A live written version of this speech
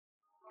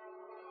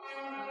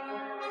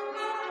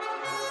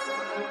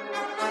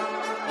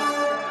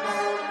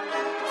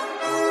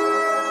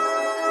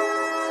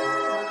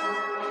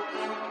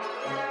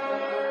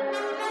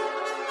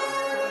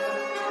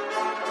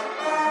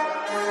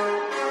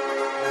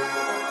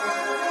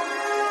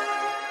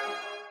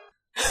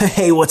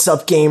Hey, what's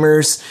up,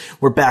 gamers?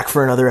 We're back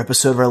for another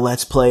episode of our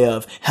Let's Play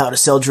of How to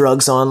Sell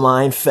Drugs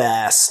Online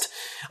Fast.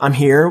 I'm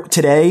here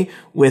today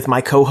with my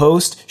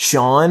co-host,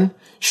 Sean.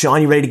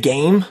 Sean, you ready to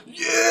game?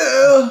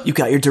 Yeah! You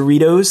got your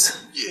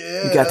Doritos?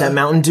 Yeah! You got that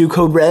Mountain Dew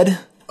Code Red?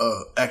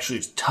 Actually,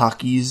 it's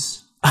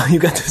Takis. You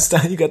got those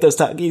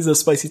Takis, those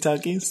spicy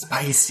Takis?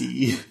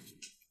 Spicy.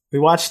 We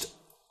watched...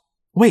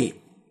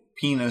 Wait.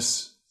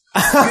 Penis.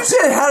 You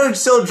said how to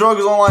sell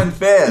drugs online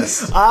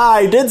fast.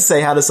 I did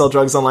say how to sell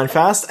drugs online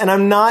fast, and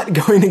I'm not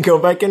going to go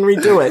back and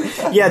redo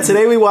it. Yeah,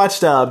 today we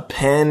watched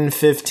Pen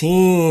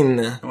 15.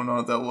 I don't know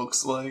what that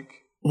looks like.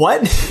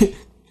 What?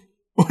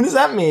 What does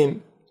that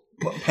mean?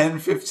 Pen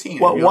 15.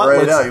 What You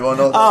write it out. You want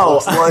to know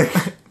what that looks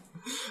like?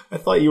 I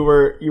thought you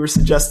were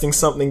suggesting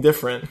something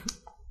different.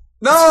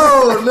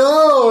 No.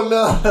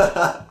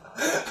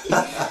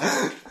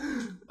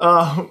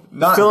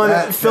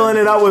 Filling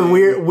it up with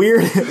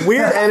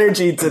weird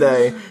energy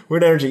today.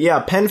 Weird energy. Yeah,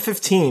 Pen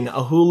 15,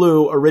 a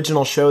Hulu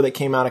original show that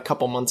came out a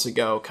couple months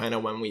ago, kind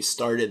of when we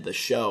started the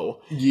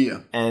show. Yeah.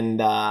 And,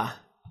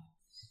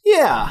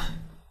 yeah.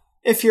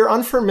 If you're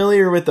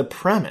unfamiliar with the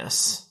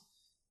premise,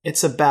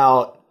 it's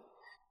about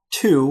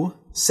two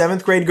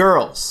 7th grade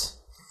girls.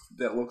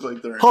 That look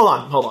like they're... Hold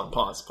on.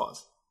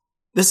 Pause.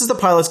 This is the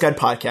Pilot's Guide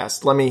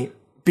podcast. Let me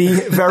be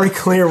very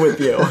clear with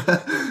you.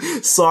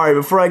 Sorry,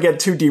 before I get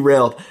too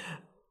derailed.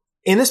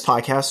 In this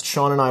podcast,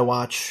 Sean and I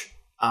watch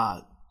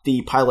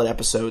the pilot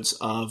episodes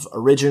of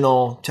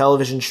original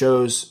television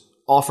shows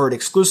offered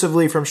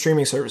exclusively from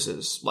streaming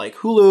services like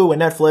Hulu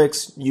and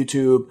Netflix,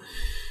 YouTube,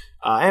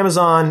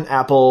 Amazon,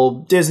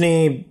 Apple,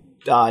 Disney,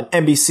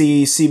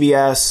 NBC,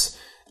 CBS.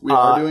 We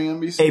are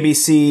doing NBC?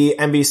 ABC,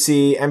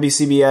 NBC,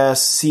 NBCBS,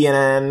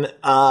 CNN,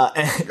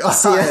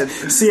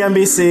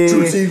 CNBC.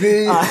 True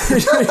TV.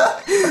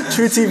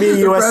 True TV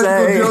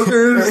USA.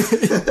 Jokers.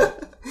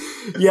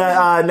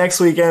 Yeah,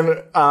 next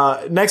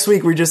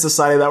week we just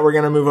decided that we're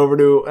going to move over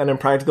to an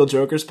Impractical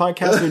Jokers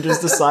podcast. We just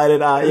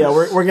decided,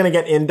 we're going to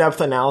get in-depth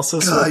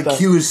analysis. God,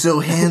 Q is so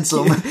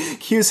handsome.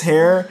 Q's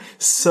hair,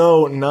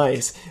 so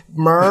nice.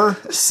 Murr,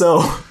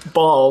 so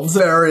bald.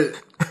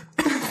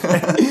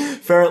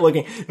 Ferret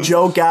looking.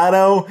 Joe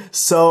Gatto,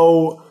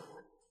 so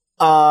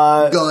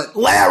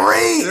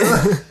Larry.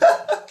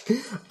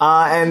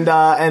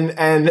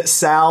 And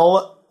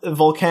Sal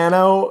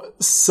Volcano,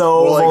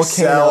 so more like Volcano.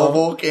 Sal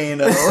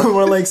Volcano.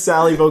 More like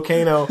Sally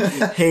Volcano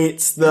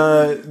hates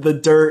the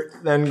dirt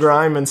and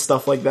grime and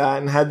stuff like that,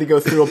 and had to go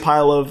through a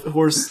pile of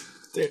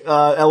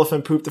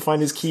elephant poop to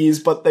find his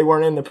keys, but they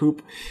weren't in the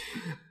poop.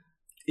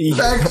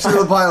 Back to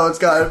the Pilot's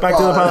Guide. Back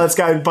to the Pilot's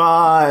Guide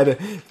pod.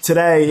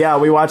 Today,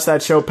 we watched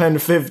that show Pen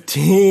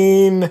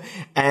 15.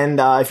 And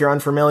if you're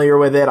unfamiliar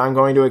with it, I'm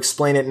going to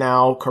explain it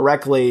now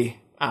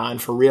correctly.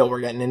 And for real, we're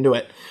getting into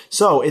it.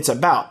 So, it's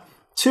about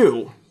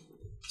two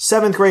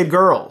 7th grade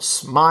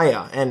girls,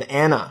 Maya and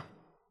Anna.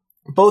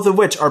 Both of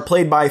which are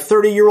played by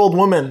 30-year-old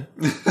women.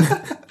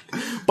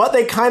 But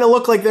they kind of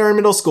look like they're in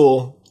middle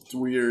school. It's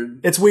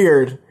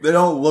weird. They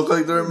don't look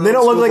like they're in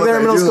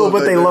middle school.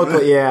 But they look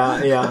like,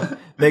 yeah.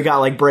 They got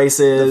like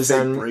braces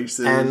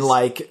and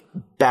like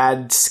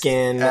bad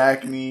skin,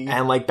 acne,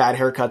 and like bad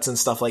haircuts and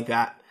stuff like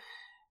that.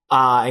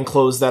 And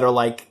clothes that are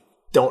like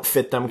don't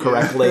fit them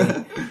correctly.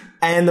 Yeah.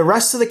 And the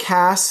rest of the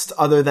cast,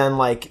 other than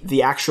like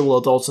the actual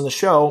adults in the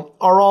show,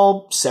 are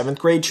all 7th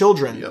grade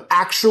children. Yep.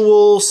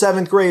 Actual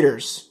 7th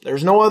graders.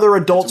 There's no other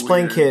adults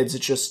playing kids.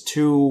 It's just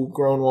two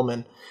grown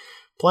women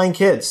playing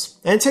kids.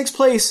 And it takes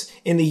place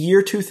in the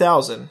year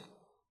 2000.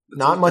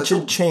 Not much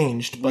had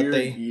changed, but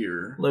they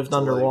lived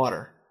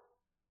underwater.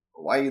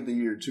 Why the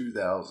year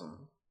 2000?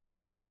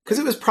 Because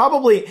it was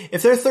probably,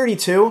 if they're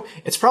 32,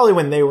 it's probably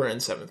when they were in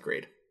 7th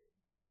grade.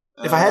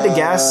 If I had to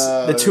guess,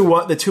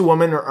 the two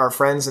women are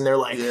friends, and they're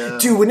like,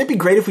 dude, wouldn't it be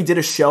great if we did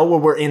a show where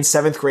we're in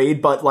 7th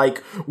grade, but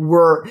like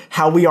we're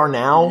how we are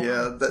now?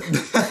 Yeah,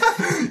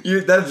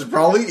 that's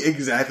probably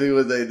exactly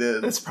what they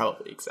did. That's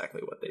probably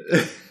exactly what they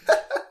did.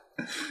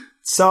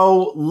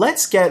 So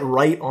let's get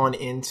right on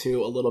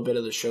into a little bit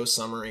of the show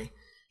summary.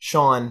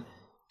 Sean,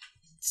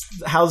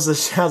 how's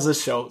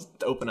this show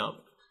open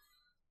up?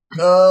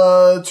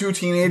 Two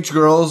teenage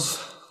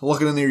girls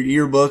looking in their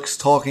yearbooks,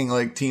 talking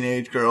like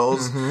teenage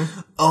girls. Mm-hmm.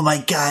 Oh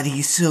my god,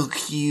 he's so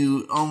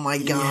cute. Oh my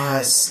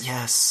god.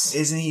 Yes.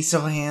 Isn't he so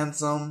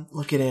handsome?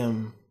 Look at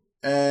him.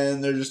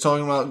 And they're just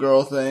talking about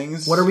girl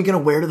things. What are we going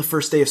to wear to the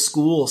first day of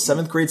school?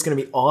 7th grade's going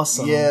to be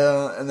awesome.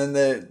 Yeah, and then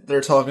they're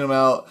talking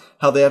about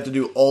how they have to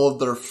do all of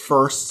their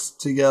firsts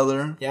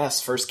together. Yes,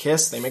 first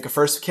kiss. They make a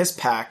first kiss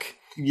pack.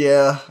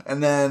 Yeah,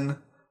 and then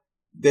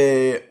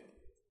they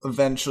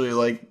eventually,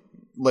 like,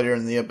 later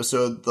in the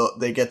episode,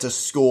 they get to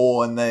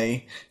school and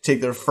they take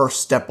their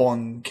first step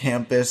on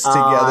campus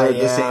together at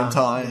the same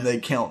time. Yeah. They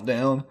count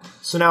down.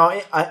 So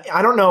now,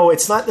 I don't know,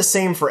 it's not the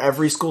same for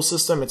every school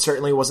system. It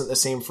certainly wasn't the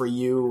same for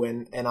you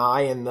and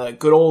I and the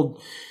good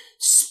old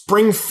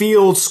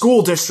Springfield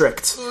School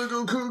District.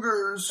 Go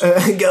Cougars!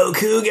 Go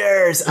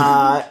Cougars!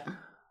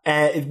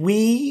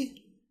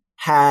 We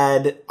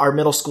had our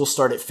middle school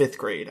start at 5th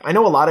grade. I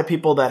know a lot of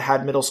people that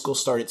had middle school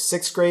start at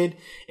 6th grade.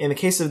 In the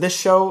case of this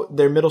show,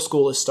 their middle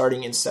school is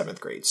starting in 7th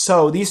grade.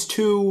 So these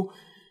two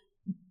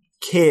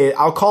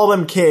I'll call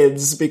them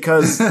kids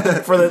because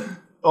for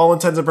all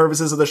intents and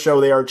purposes of the show,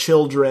 they are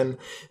children.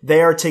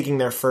 They are taking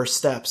their first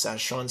steps,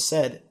 as Sean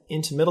said,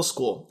 into middle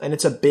school. And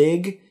it's a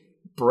big,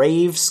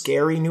 brave,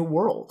 scary new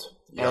world.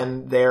 Yeah.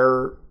 And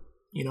they're,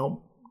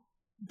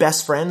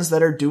 best friends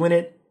that are doing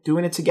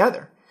it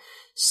together.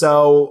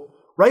 So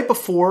right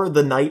before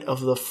the night of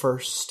the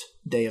first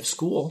day of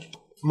school,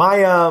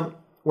 Maya,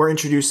 we're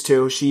introduced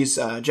to, she's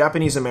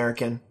Japanese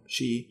American.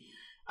 She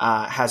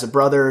has a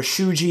brother,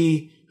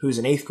 Shuji, who's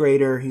an 8th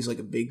grader. He's like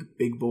a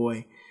big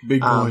boy.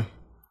 Big boy.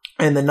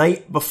 And the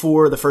night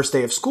before the first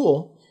day of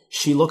school,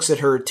 she looks at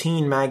her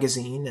teen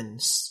magazine and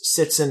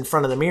sits in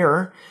front of the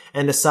mirror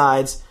and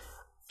decides,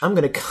 I'm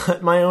going to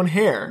cut my own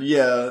hair.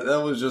 Yeah,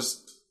 that was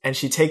just... And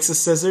she takes the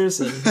scissors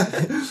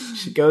and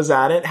she goes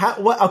at it.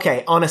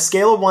 Okay, on a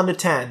scale of 1 to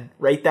 10,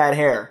 rate that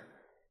hair.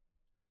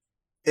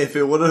 If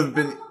it would have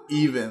been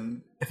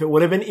even. If it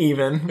would have been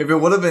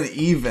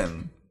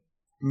even,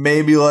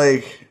 maybe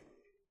like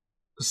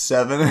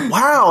 7.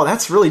 Wow,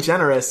 that's really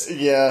generous.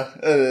 Yeah,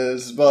 it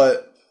is,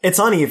 but... It's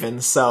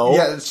uneven, so...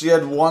 Yeah, she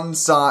had one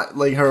side,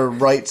 like her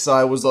right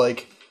side was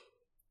like,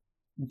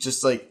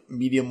 just like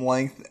medium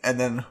length, and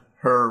then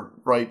her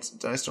right...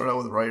 Did I start out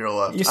with right or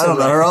left? I don't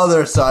know. Her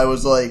other side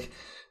was like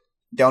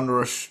down to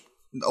her...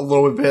 a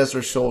little bit past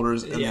her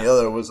shoulders, and the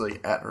other was like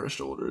at her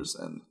shoulders,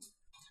 and...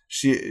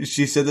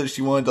 She said that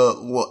she wanted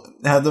to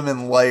have them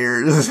in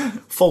layers.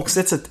 Folks,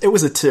 it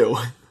was a 2.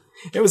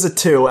 It was a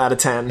 2 out of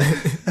 10.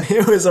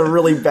 It was a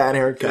really bad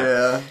haircut.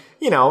 Yeah.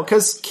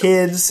 Because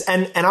kids,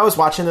 and I was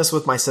watching this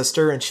with my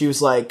sister, and she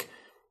was like,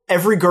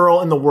 every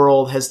girl in the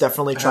world has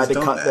definitely tried to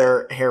cut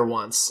their hair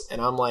once.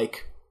 And I'm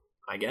like,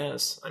 I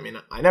guess. I mean,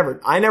 I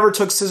never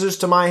took scissors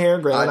to my hair.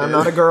 Granted, I'm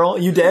not a girl.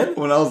 You did?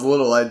 When I was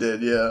little, I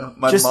did, yeah.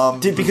 My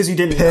mom did because you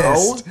didn't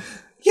know?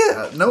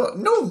 Yeah,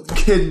 no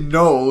kid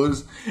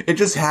knows. It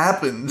just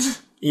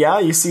happens. Yeah,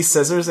 you see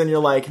scissors and you're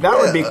like,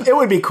 it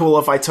would be cool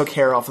if I took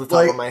hair off the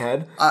top of my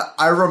head.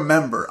 I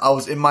remember I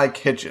was in my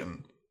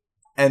kitchen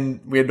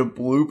and we had a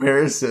blue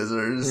pair of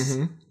scissors.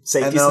 Mm-hmm.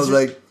 Safety and then scissors? I was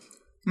like,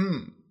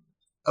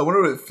 I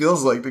wonder what it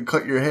feels like to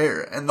cut your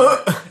hair. And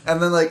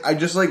then like I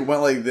just like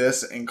went like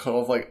this and cut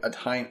off like a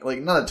tiny,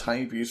 like not a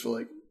tiny piece, but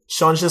like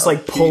Sean's just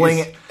like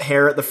pulling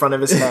hair at the front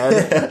of his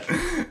head.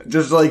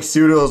 Just like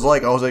pseudos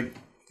like I was like,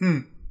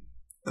 and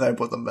I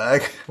put them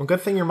back. Well, good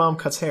thing your mom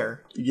cuts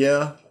hair.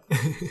 Yeah.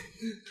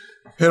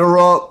 Hit her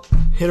up.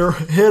 Hit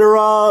her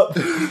up.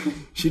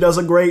 She does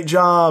a great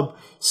job.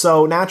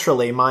 So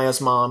naturally,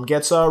 Maya's mom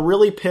gets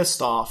really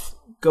pissed off,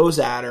 goes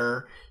at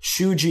her.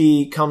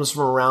 Shuji comes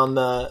from around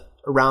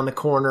the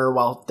corner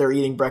while they're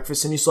eating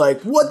breakfast, and he's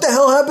like, "What the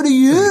hell happened to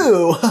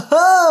you?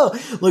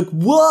 Like,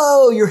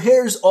 whoa, your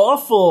hair's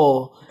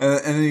awful." And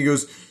then he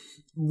goes,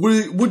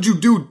 "What'd you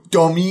do,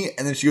 dummy?"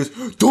 And then she goes,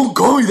 "Don't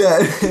call me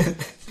that."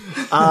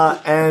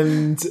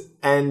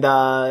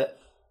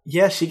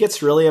 Yeah, she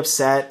gets really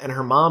upset, and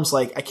her mom's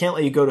like, I can't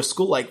let you go to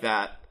school like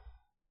that.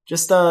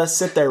 Just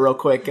sit there real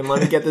quick and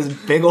let me get this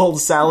big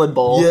old salad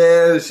bowl.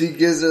 Yeah, she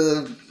gives her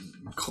the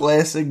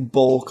classic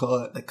bowl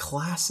cut. The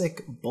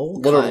classic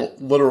bowl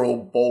cut. Literal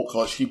bowl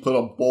cut. She put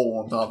a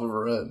bowl on top of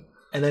her head.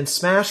 And then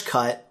smash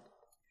cut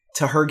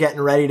to her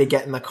getting ready to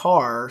get in the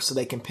car so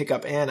they can pick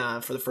up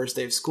Anna for the first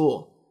day of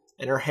school.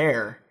 And her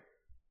hair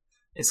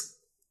it's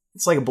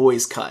like a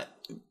boy's cut.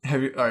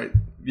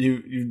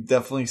 You've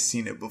definitely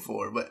seen it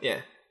before, but yeah.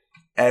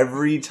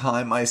 Every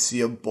time I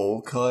see a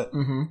bowl cut,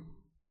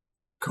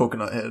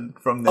 coconut head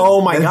from the... Oh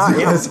my god,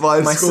 yeah.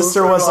 My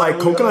sister was like,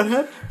 coconut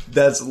head?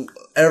 That's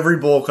every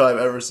bowl cut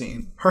I've ever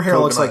seen. Her hair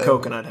looks like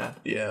coconut head.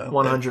 Yeah.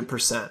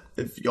 100%.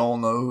 If y'all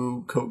know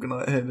who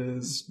Coconut Head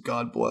is,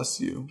 God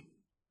bless you.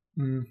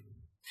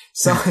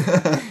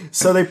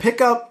 So they pick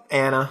up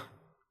Anna.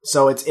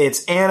 So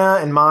it's Anna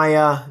and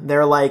Maya.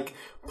 They're like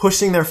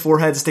pushing their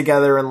foreheads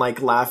together and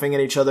like laughing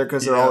at each other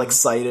because they're all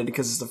excited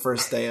because it's the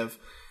first day of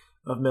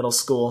middle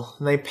school.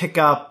 And they pick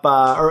up,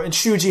 and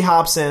Shuji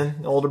hops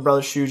in, older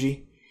brother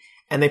Shuji,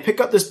 and they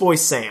pick up this boy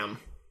Sam,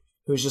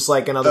 who's just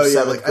like another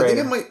 7th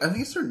grader. I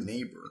think it's their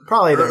neighbor.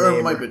 Probably their neighbor. Or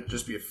it might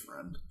just be a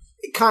friend.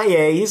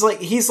 Kanye,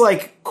 he's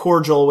like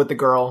cordial with the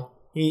girl.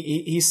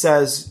 He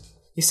says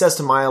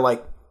to Maya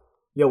like,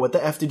 "Yo, what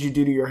the F did you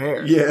do to your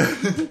hair?" Yeah.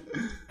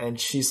 And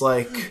she's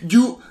like,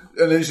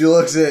 and then she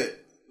looks at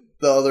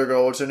the other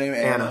girl, what's her name?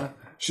 Anna.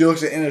 She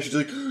looks at Anna, she's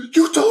like,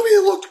 "You told me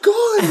it looked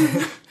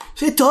good."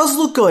 It does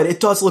look good. It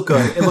does look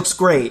good. It looks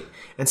great.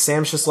 And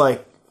Sam's just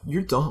like,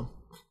 "You're dumb.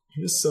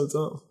 You're just so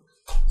dumb."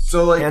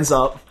 So like, hands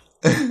up.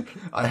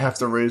 I have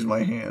to raise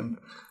my hand.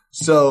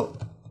 So,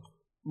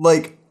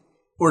 like,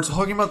 we're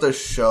talking about the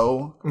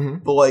show,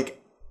 but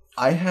like,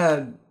 I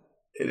had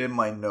it in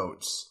my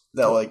notes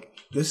that like,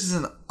 this is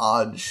an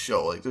odd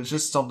show. Like, there's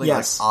just something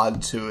like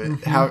odd to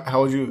it.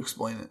 How would you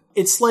explain it?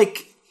 It's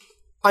like,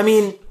 I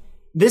mean,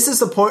 this is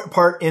the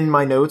part in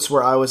my notes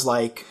where I was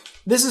like,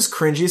 this is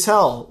cringy as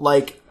hell.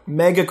 Like,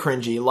 mega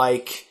cringy.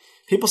 Like,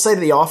 People say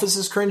The Office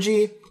is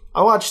cringy.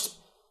 I watched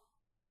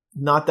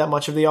not that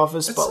much of The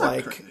Office, but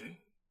like,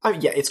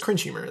 yeah, it's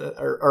cringe humor,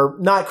 or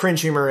not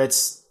cringe humor.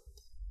 It's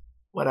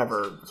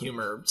whatever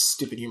humor,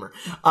 stupid humor.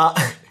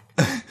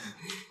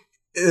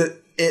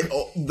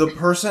 The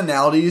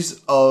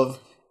personalities of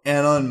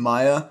Anna and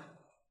Maya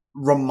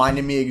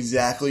reminded me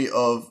exactly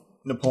of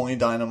Napoleon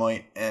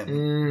Dynamite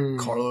and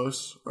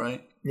Carlos,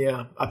 right?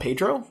 Yeah,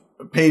 Pedro.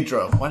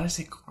 Pedro. Why did I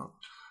say Carlos?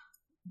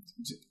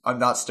 I'm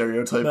not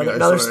stereotyping.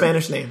 Another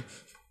Spanish name.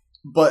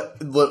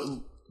 But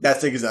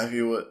that's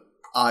exactly what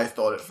I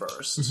thought at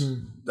first.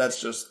 Mm-hmm.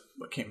 That's just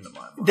what came to my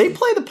mind. They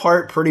play the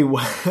part pretty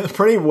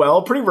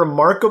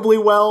remarkably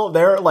well.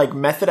 They're like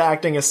method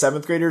acting as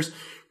 7th graders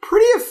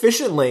pretty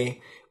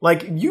efficiently.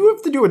 Like, you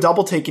have to do a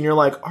double take and you're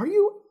like, are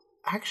you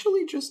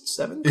actually just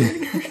 7th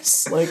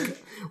graders?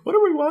 Like, what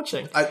are we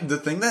watching? The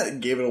thing that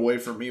gave it away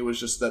for me was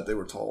just that they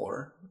were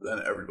taller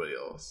than everybody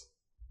else.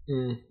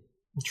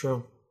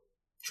 True.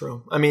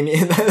 I mean,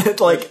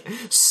 like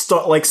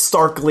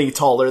starkly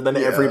taller than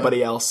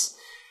everybody else.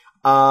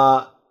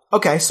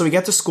 Okay, so we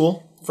get to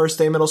school. First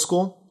day of middle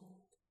school.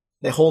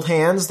 They hold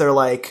hands. They're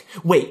like,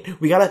 wait,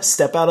 we gotta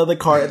step out of the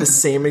car at the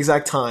same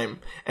exact time.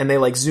 And they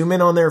like zoom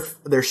in on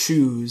their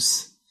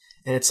shoes.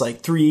 And it's like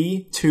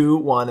 3, 2,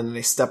 1, and then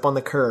they step on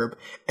the curb.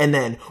 And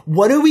then,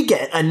 what do we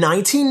get? A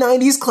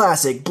 1990s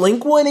classic,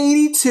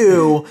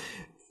 Blink-182,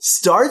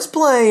 starts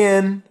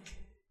playing.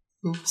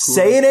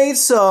 Say it ain't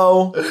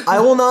so. I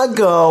will not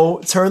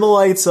go. Turn the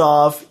lights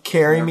off.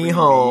 Carry me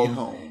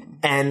home.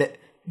 And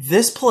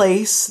this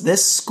place,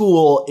 this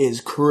school is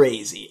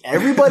crazy.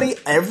 Every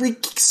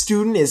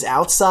student is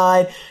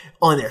outside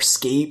on their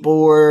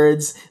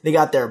skateboards. They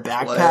got their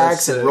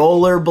backpacks and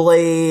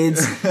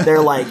rollerblades.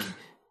 They're like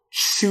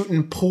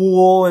shooting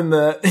pool in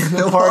the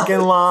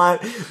parking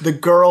lot. The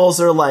girls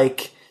are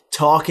like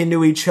talking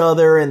to each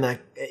other and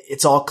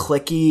it's all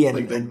clicky and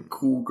like the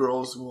cool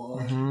girls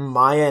want.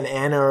 Maya and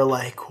Anna are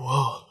like,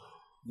 whoa.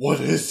 What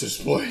is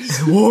this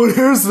place? What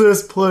is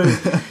this place?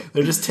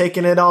 They're just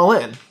taking it all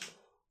in.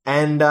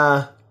 And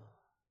yeah,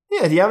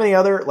 do you have any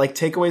other like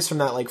takeaways from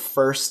that like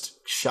first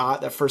shot,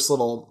 that first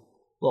little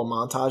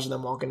montage of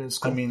them walking into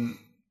school? I mean,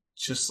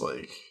 just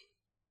like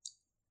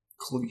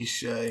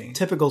cliche.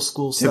 Typical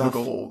school stuff.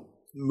 Typical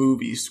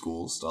movie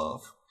school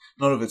stuff.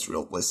 None of it's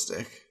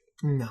realistic.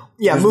 No.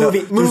 Yeah,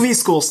 movie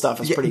school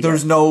stuff is pretty good.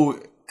 There's no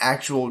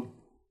actual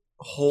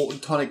whole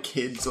ton of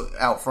kids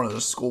out front of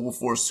the school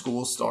before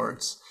school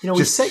starts. You know,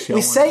 we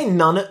say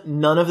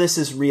none of this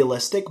is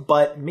realistic,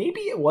 but maybe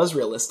it was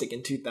realistic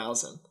in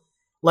 2000.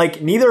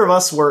 Like, neither of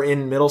us were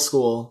in middle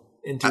school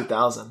in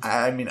 2000.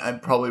 I mean, I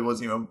probably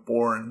wasn't even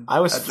born.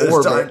 I was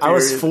 4. I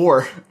was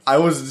 4. I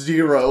was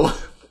 0.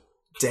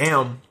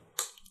 Damn.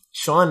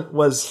 Sean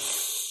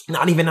was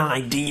not even an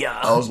idea.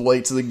 I was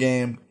late to the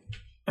game.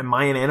 And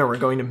Maya and Anna were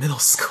going to middle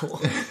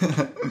school.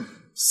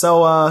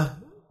 So,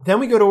 then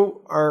we go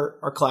to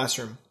our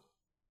classroom.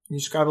 Can you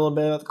describe a little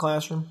bit about the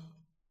classroom?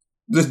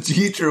 The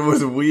teacher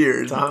was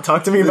weird.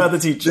 Talk to me about the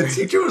teacher. The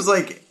teacher was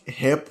like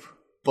hip,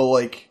 but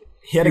like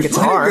he had a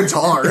guitar.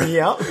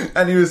 Yeah.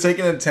 And he was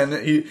taking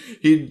attendance.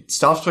 He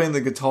stops playing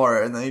the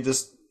guitar and then he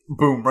just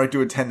boom right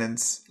to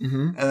attendance.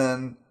 Mm-hmm. And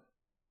then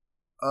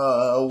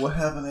what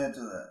happened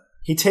after that?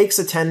 He takes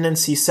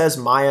attendance. He says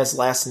Maya's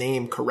last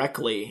name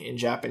correctly in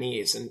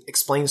Japanese and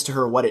explains to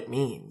her what it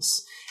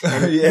means.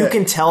 And you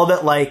can tell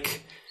that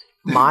like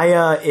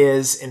Maya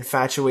is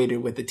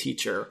infatuated with the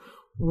teacher,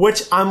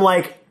 which I'm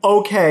like,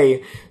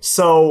 okay,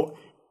 so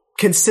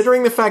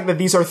considering the fact that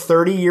these are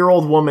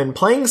 30-year-old women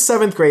playing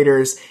 7th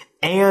graders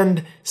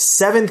and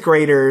 7th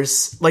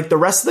graders, like the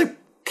rest of the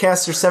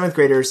cast are 7th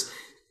graders,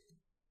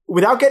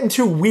 without getting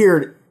too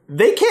weird,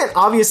 they can't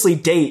obviously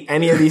date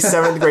any of these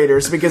 7th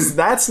graders because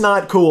that's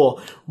not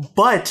cool.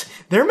 But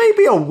there may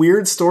be a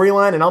weird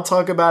storyline, and I'll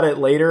talk about it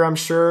later, I'm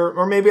sure,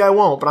 or maybe I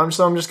won't, but I'm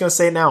just going to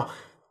say it now.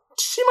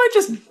 She might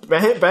just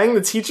bang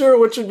the teacher,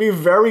 which would be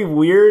very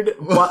weird,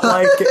 but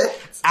like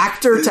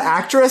actor to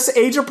actress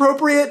age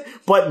appropriate,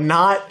 but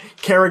not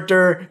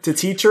character to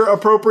teacher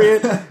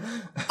appropriate.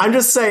 I'm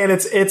just saying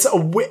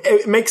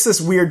it makes this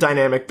weird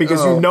dynamic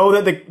because you know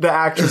that the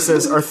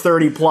actresses are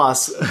 30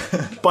 plus,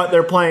 but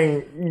they're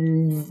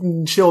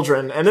playing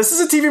children, and this is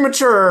a TV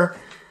mature.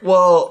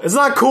 Well, it's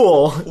not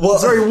cool. Well,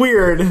 it's very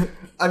weird.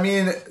 I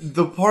mean,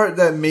 the part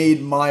that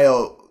made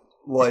Maya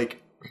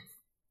like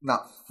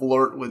not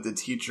flirt with the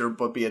teacher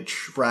but be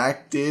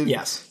attracted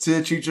to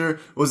the teacher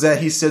was that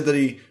he said that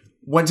he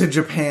went to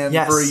Japan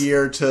for a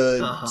year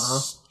to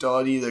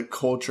study the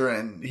culture,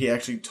 and he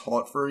actually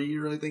taught for a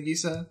year, I think he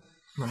said.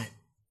 Right.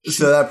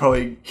 So that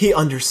probably he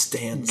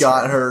understands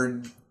got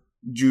her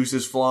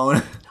juices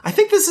flowing. I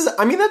think this is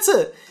have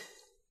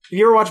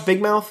you ever watched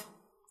Big Mouth?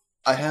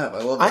 I have.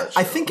 I love that show.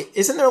 I think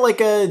isn't there like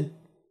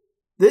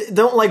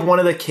don't like one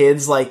of the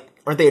kids like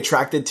aren't they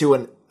attracted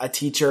to a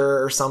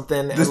teacher or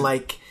something and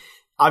like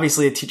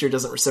obviously a teacher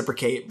doesn't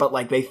reciprocate, but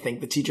like they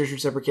think the teacher's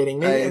reciprocating.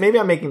 Maybe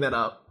I'm making that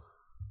up.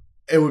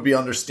 It would be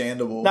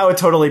understandable.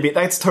 That's totally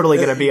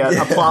going to be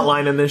a plot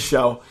line in this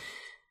show.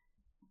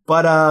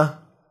 But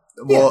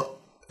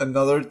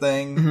another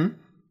thing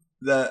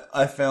that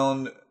I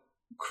found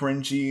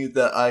cringy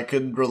that I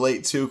could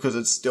relate to because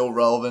it's still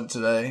relevant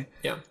today.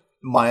 Yeah.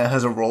 Maya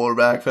has a roller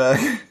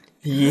backpack.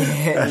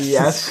 Yeah,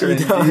 yes, she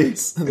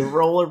does. The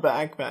roller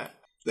backpack.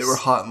 They were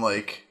hot in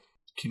like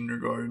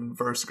kindergarten,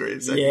 first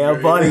grade, second Yeah,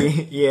 grade.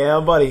 buddy. Yeah,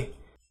 buddy.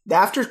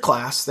 After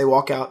class, they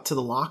walk out to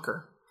the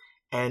locker.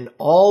 And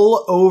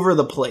all over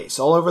the place,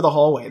 all over the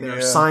hallway, there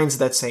are signs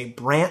that say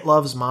Brant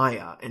loves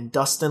Maya and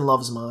Dustin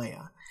loves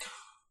Maya.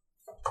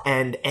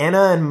 And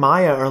Anna and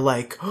Maya are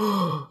like,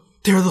 oh,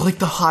 they're like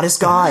the hottest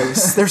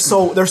guys. they're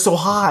so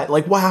hot.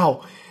 Like,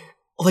 wow.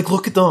 Like,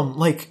 look at them.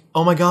 Like,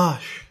 oh my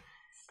gosh.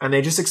 And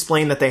they just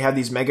explain that they have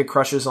these mega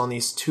crushes on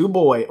these two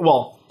boys.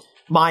 Well,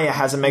 Maya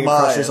has a mega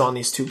crushes on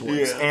these two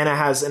boys. Yeah. Anna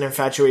has an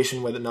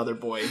infatuation with another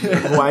boy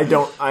who I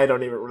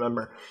don't even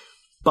remember.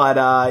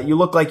 But you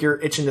look like you're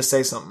itching to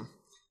say something.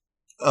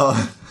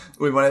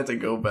 We might have to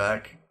go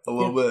back a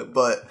little bit,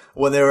 but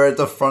when they were at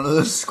the front of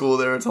the school,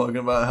 they were talking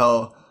about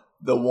how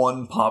the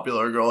one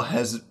popular girl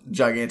has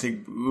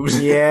gigantic boobs.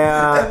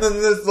 Yeah. And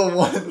then there's the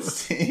one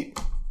scene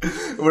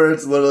where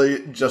it's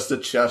literally just a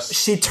chest.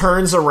 She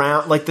turns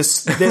around, like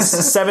this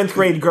 7th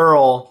grade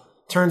girl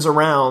turns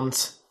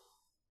around,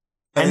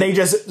 and they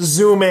just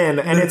zoom in,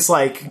 and it's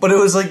like... But it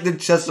was like the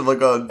chest of like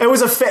a... It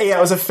was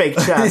a fake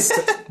chest.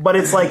 But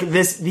it's like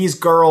these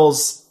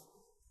girls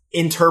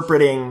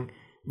interpreting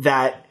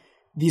that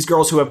these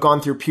girls who have gone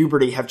through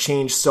puberty have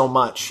changed so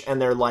much, and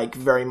they're like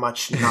very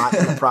much not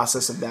in the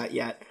process of that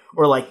yet.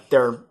 Or like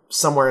they're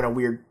somewhere in a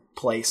weird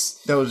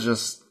place. That was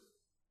just...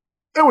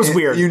 It was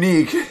weird.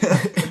 Unique.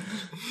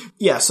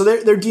 Yeah, so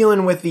they're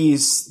dealing with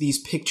these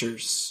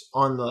pictures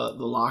on the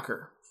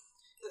locker.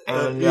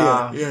 And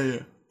yeah.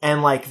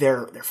 And like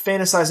they're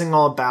fantasizing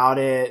all about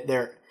it.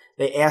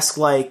 They ask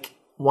like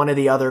one of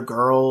the other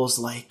girls,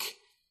 like,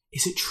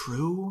 is it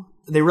true?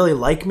 They really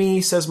like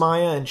me, says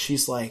Maya, and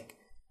she's like,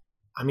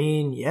 I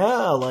mean,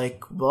 yeah,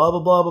 like, blah,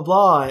 blah, blah, blah,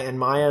 blah. And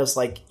Maya's,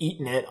 like,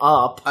 eating it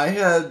up. I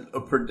had a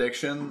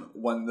prediction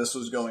when this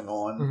was going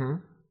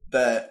on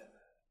that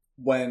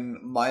when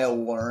Maya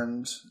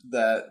learned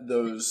that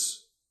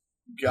those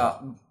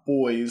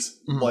boys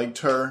liked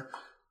her,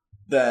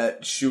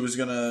 that she was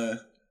gonna,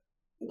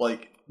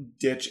 like,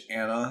 ditch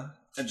Anna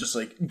and just,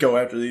 like, go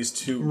after these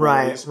two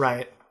boys.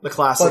 Right. The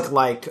classic, but,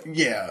 like...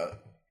 Yeah.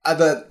 I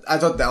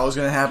thought that was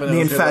gonna happen.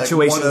 The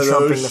infatuation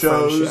trumping the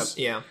friendship.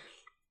 Yeah.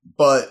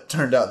 But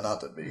turned out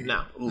not to be.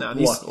 No.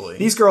 Luckily.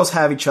 These girls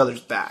have each other's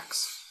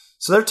backs.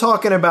 So they're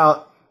talking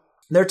about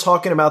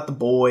the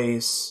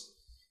boys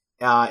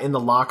in the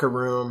locker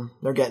room.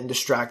 They're getting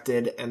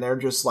distracted, and they're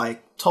just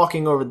like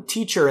talking over the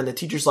teacher, and the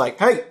teacher's like,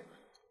 hey,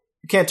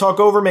 you can't talk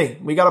over me.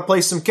 We gotta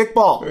play some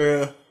kickball.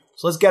 Yeah.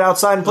 So let's get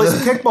outside and play some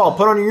kickball.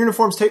 Put on your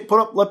uniforms,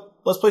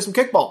 let's play some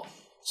kickball.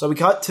 So we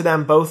cut to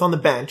them both on the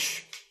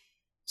bench,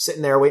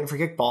 sitting there waiting for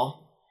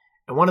kickball.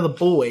 And one of the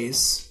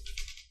boys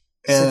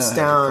sits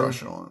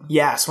down.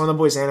 Yes, one of the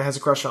boys Anna has a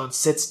crush on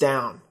sits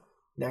down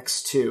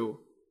next to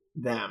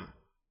them.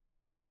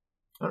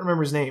 I don't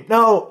remember his name.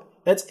 No,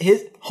 that's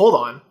his. Hold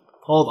on.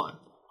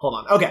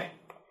 Okay.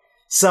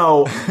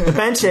 So the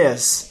bench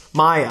is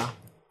Maya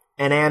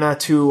and Anna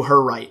to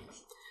her right.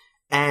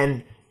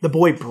 And the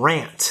boy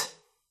Brant,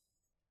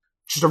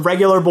 just a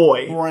regular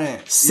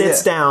boy,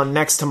 sits down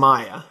next to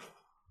Maya.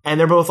 And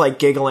they're both like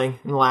giggling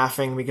and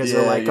laughing because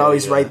they're like, oh,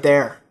 he's right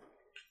there.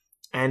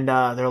 And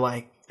they're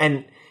like,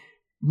 and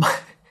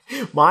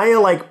Maya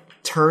like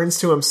turns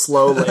to him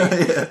slowly.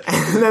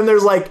 And then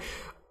there's like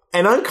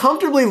an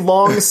uncomfortably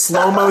long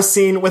slow-mo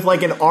scene with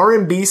like an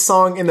R&B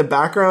song in the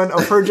background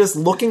of her just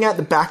looking at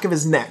the back of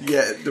his neck.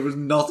 Yeah, there was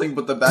nothing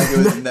but the back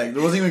of his neck.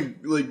 There wasn't even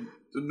like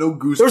no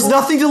goosebumps. There's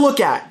nothing to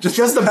look at.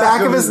 Just the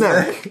back of his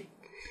neck.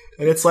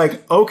 And it's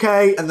like,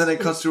 okay. And then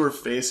it cuts to her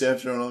face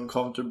after an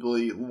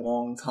uncomfortably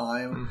long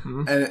time.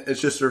 Mm-hmm. And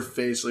it's just her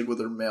face like with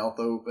her mouth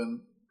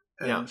open.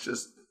 And it's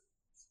just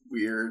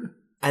weird.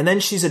 And then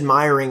she's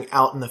admiring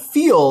out in the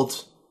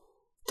field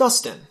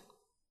Dustin,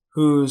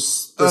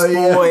 who's this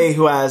boy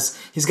who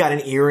he's got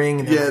an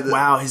earring. And they're like,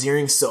 wow, his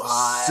earring's so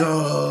hot.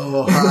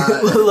 So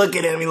hot. Look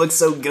at him. He looks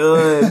so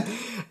good.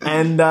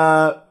 And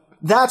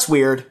that's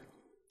weird.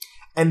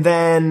 And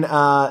then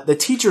the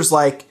teacher's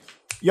like,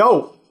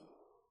 yo,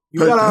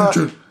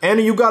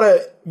 Anna, you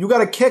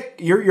gotta kick.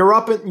 You're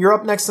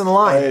up next in the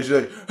line. She's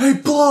like, hey,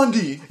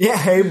 Blondie. Yeah,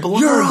 hey,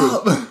 Blondie. You're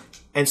up.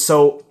 And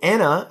so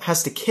Anna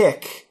has to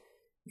kick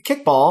the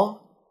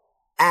kickball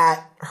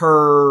at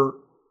her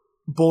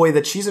boy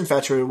that she's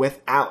infatuated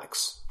with,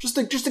 Alex. Just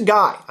a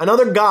guy,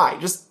 another guy,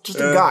 just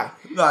a guy.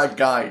 Not a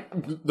guy.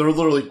 They're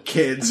literally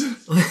kids.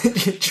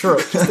 True,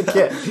 just a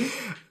kid.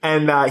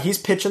 And he's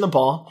pitching the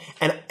ball,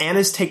 and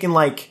Anna's taking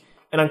like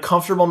an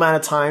uncomfortable amount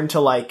of time to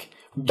like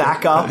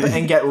back up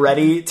and get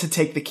ready to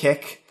take the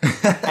kick.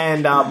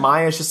 And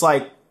Maya's just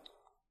like,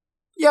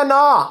 yeah,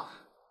 nah,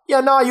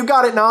 you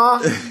got it,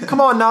 nah.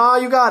 Come on, nah,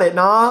 you got it,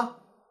 nah.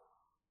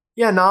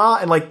 Yeah, nah.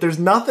 And like, there's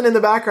nothing in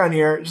the background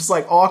here. Just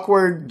like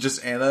awkward.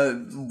 Just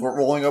Anna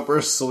rolling up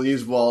her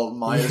sleeves while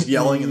Maya's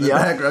yelling in the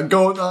background,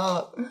 go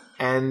nah.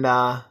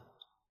 And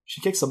she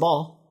kicks the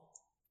ball.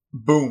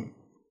 Boom.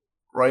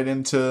 right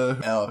into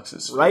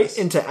Alex's face. Right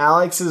into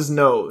Alex's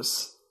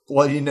nose.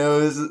 Bloody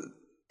nose.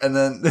 And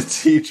then the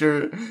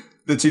teacher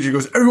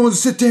goes, everyone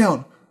sit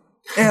down.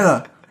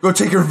 Anna, go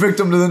take your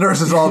victim to the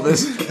nurse's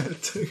office.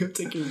 Go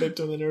take your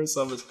victim to the nurse's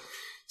office.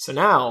 So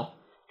now,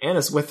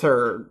 Anna's with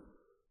her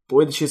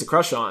boy that she has a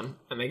crush on,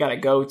 and they gotta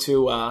go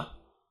to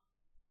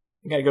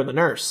the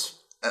nurse.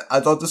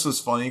 I thought this was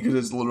funny because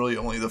it's literally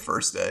only the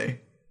first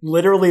day.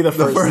 Literally the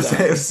first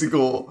day of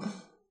school.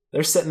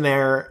 They're sitting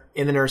there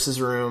in the nurse's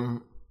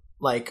room,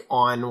 like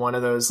on one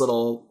of those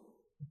little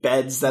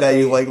beds that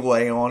you like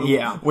lay on.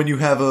 Yeah. When you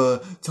have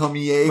a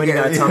tummy ache. When you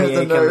got a tummy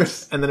ache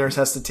nurse. and the nurse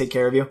has to take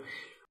care of you.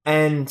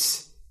 And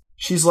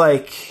she's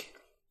like,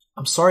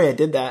 I'm sorry I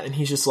did that. And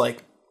he's just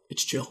like,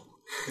 it's chill.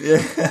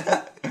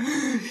 Yeah.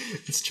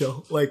 It's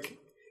chill. Like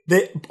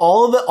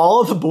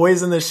all of the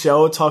boys in this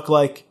show talk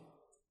like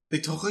they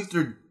talk like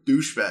they're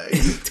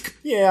douchebags.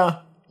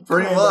 Yeah.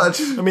 Pretty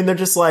much. I mean, they're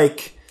just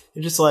like,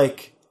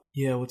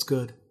 yeah, what's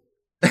good?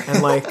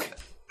 And like,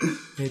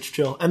 it's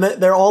chill. And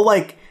they're all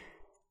like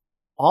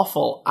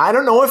awful. I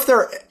don't know if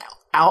they're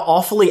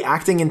awfully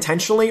acting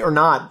intentionally or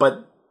not,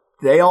 but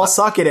they all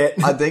suck at it.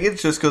 I think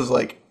it's just because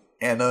like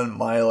Anna and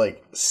Maya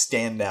like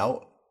stand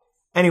out.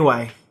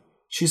 Anyway,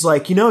 she's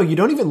like, you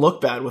don't even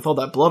look bad with all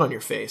that blood on your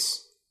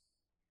face.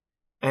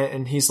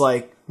 And he's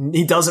like,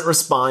 he doesn't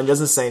respond,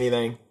 doesn't say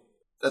anything.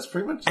 That's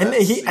pretty much. And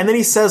then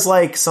he says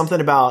like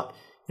something about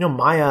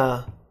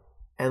Maya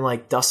and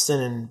like Dustin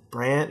and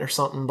Brant or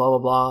something, blah blah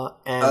blah.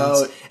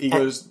 And he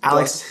goes,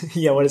 Alex.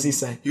 Yeah, what does he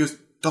say? He goes,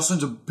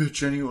 Dustin's a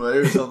bitch anyway,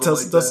 or something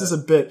like that. Dustin's a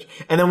bitch.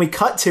 And then we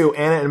cut to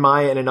Anna and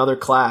Maya in another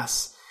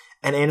class,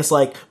 and Anna's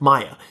like,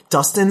 Maya,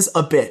 Dustin's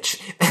a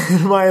bitch,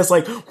 and Maya's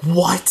like,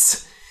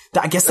 what?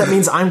 I guess that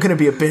means I'm gonna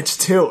be a bitch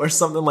too, or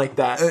something like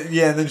that.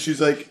 Yeah, and then she's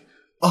like,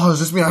 oh,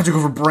 does this mean I have to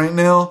go for Brant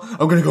now?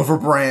 I'm going to go for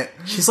Brant.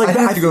 She's like,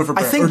 I have to go for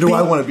Brant. Or do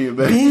I want to be a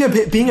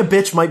bitch? Being a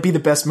bitch might be the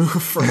best move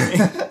for me.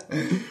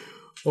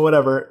 Or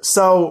whatever.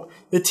 So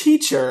the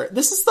teacher,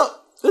 this is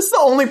the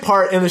only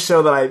part in the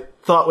show that I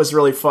thought was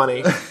really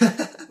funny.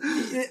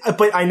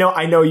 But I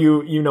know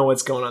you know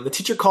what's going on. The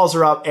teacher calls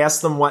her up,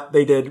 asks them what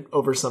they did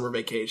over summer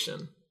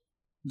vacation.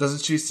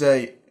 Doesn't she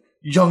say,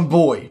 young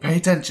boy, pay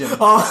attention?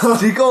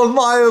 She called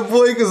Maya a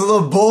boy because of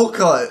the bowl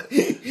cut.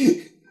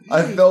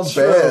 I felt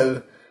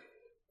bad.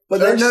 But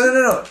then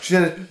no. She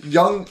had a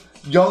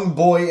young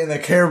boy in the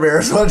Care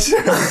Bears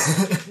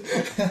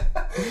sweatshirt.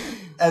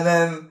 And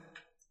then,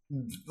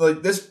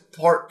 like, this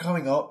part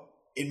coming up,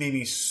 it made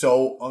me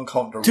so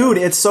uncomfortable. Dude,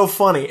 it's so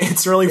funny.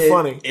 It's really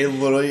funny. It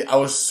literally, I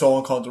was so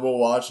uncomfortable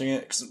watching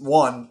it. Because,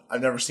 one,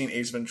 I've never seen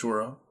Ace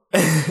Ventura.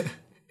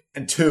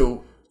 And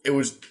two, it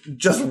was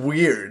just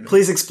weird.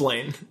 Please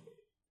explain.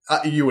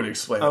 You would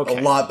explain it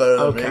a lot better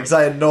than me. Because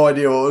I had no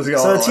idea what was going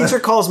on. So the teacher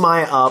calls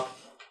Maya up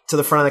to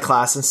the front of the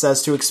class and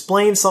says to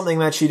explain something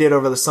that she did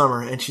over the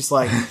summer. And she's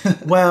like,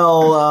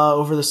 well,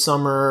 over the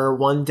summer,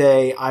 one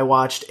day I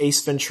watched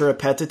Ace Ventura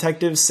Pet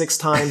Detective 6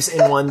 times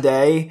in one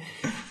day.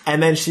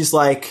 And then she's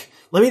like,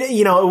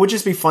 it would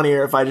just be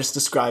funnier if I just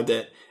described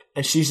it.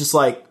 And she's just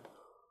like,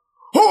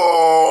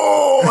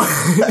 oh!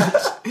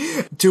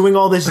 Doing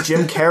all this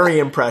Jim Carrey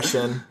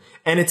impression.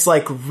 And it's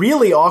like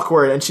really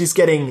awkward, and she's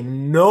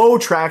getting no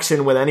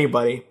traction with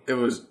anybody.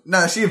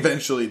 She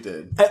eventually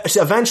did.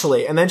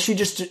 Eventually, and then she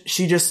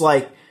just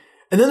like,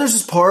 and then there's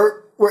this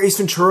part where Ace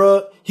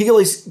Ventura, he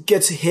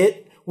gets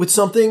hit with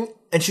something,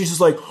 and she's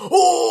just like,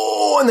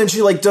 oh, and then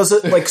she like does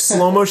it like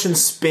slow motion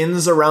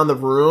spins around the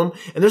room,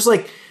 and there's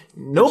like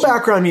no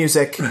background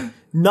music,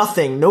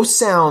 nothing, no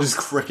sound, just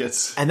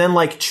crickets, and then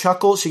like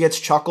she gets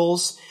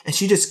chuckles, and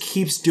she just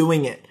keeps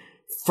doing it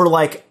for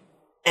like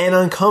an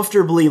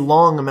uncomfortably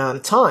long amount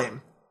of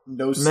time.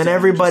 No, and then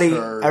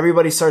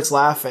everybody starts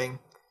laughing,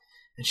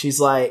 and she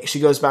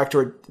goes back to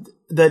her.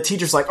 The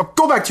teacher's like, oh,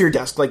 go back to your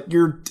desk, like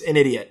you're an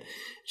idiot.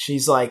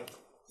 She's like,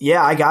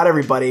 yeah, I got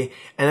everybody.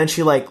 And then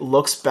she like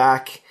looks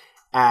back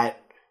at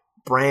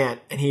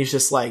Brant, and he's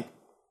just like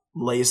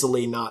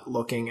lazily not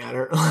looking at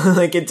her.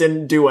 Like it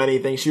didn't do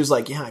anything. She was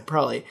like, yeah, I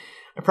probably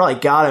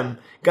got him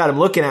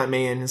looking at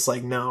me, and it's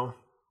like, no.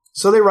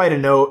 So they write a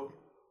note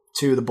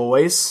to the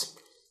boys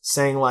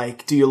saying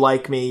like, do you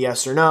like me?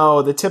 Yes or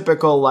no. The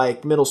typical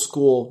like middle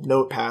school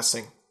note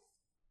passing.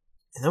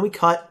 And then we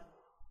cut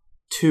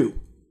to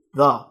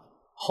the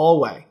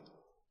hallway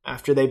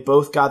after they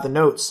both got the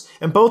notes.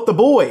 And both the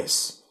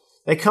boys,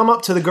 they come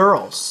up to the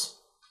girls.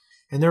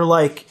 And they're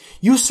like,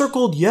 you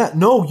circled yes.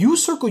 No, you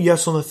circled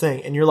yes on the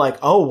thing. And you're like,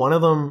 oh, one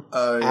of them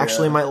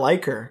actually might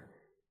like her.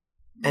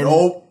 And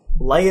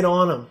lay it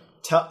on them.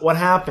 What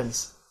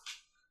happens?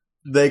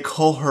 They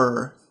call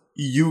her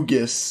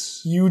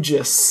Eugis,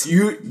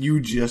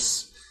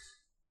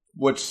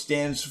 which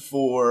stands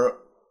for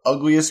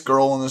ugliest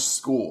girl in the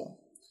school.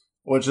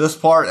 Which this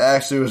part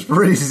actually was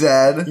pretty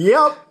sad.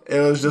 Yep. It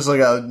was just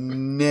like a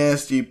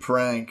nasty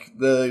prank.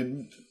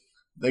 The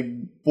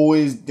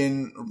boys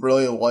didn't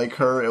really like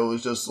her. It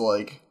was just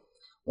like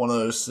one of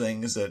those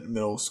things that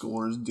middle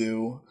schoolers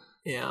do.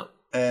 Yeah.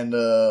 And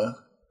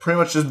pretty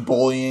much just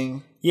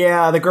bullying.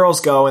 Yeah, the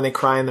girls go and they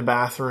cry in the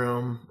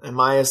bathroom. And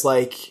Maya's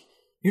like,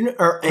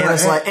 Or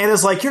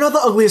Anna's like, you're not the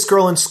ugliest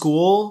girl in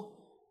school.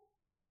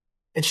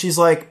 And she's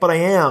like, but I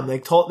am. They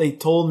told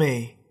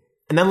me.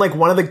 And then like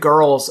one of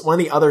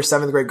the other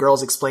 7th grade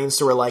girls explains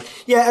to her like,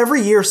 yeah,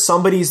 every year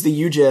somebody's the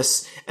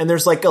UGIS and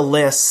there's like a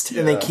list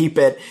and they keep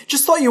it.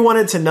 Just thought you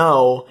wanted to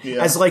know,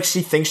 as like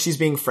she thinks she's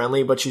being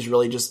friendly, but she's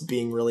really just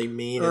being really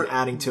mean and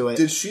adding to it.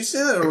 Did she say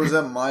that, or was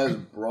that Maya's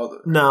brother?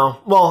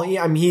 No. Well,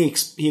 yeah, I mean,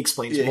 he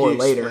explains more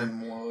later.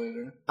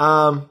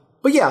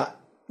 But yeah,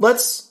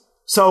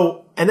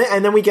 and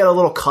then we get a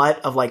little cut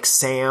of like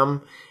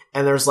Sam,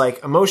 and there's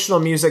like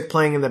emotional music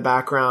playing in the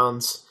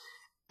backgrounds.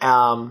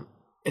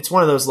 It's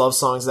one of those love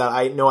songs that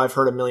I know I've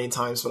heard a million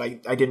times, but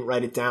I didn't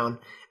write it down.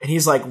 And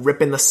he's like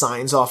ripping the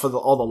signs off of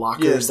all the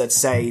lockers that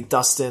say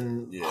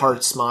Dustin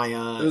Hearts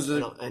Maya. It was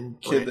and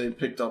kid they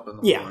picked up in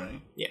the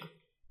morning. Yeah.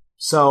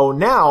 So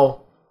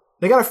now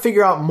they got to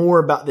figure out more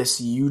about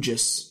this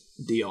UGIS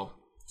deal.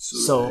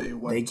 So they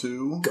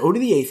go to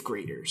the 8th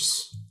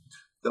graders.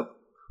 The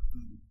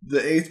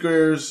 8th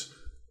graders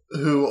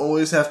who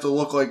always have to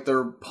look like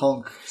they're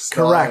punk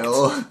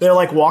style. Correct. They're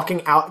like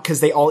walking out because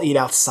they all eat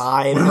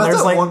outside. What about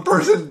there's like one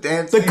person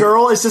dancing? The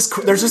girl is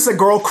there's just a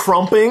girl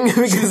crumping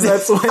because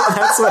that's what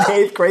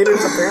 8th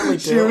graders apparently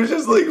do. She was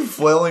just like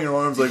flailing her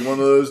arms like one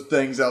of those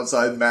things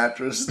outside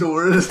mattress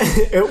stores.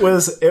 It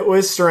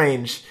was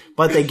strange.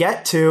 But they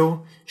get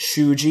to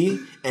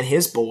Shuji and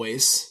his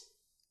boys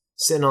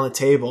sitting on the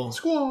table.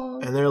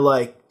 Squad. And they're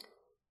like,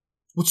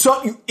 what's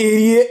up, you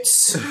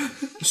idiots?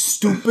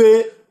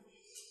 Stupid.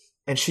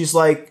 And she's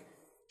like,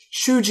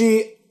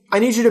 Shuji, I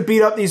need you to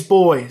beat up these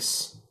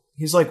boys.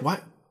 He's like,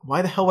 what?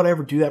 Why the hell would I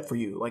ever do that for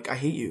you? Like, I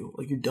hate you.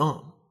 Like, you're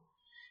dumb.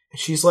 And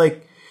she's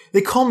like,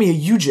 they call me a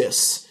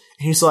UGIS.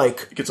 And he's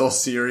like... It gets all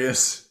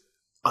serious.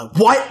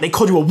 What? They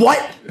called you a what?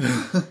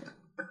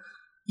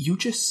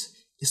 UGIS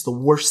is the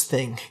worst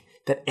thing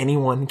that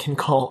anyone can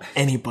call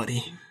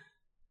anybody.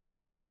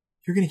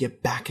 You're going to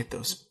get back at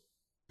those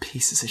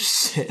pieces of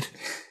shit.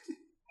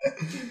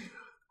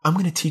 I'm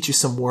going to teach you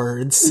some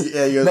words.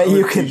 Yeah,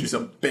 you can teach you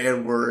some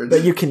bad words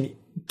that you can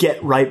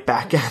get right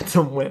back at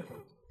them with.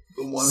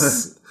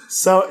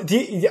 So,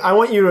 I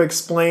want you to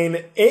explain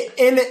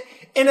in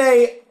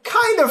a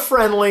kind of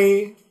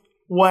friendly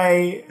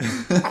way.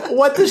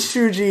 What does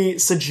Shuji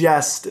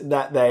suggest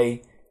that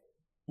they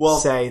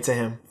say to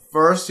him?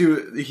 First,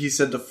 he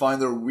said to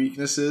find their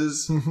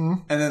weaknesses,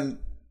 and then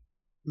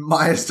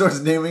Maya starts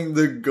naming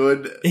the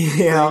good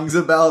things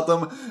about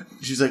them.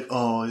 She's like,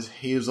 oh, his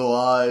hazel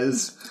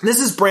eyes. This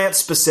is Brant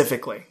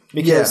specifically,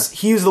 because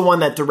he's the one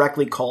that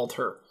directly called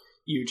her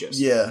UGIS.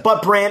 Yeah.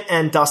 But Brant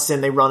and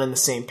Dustin, they run in the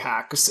same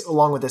pack,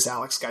 along with this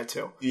Alex guy,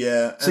 too.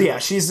 Yeah. So yeah,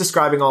 she's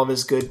describing all of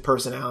his good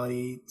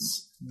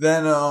personalities.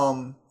 Then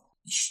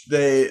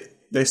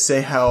they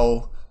say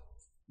how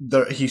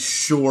he's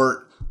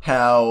short,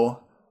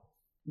 how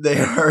they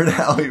heard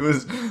how he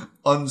was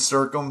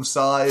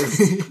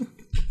uncircumcised.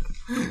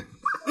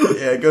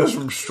 Yeah, it goes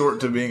from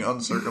short to being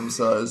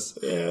uncircumcised.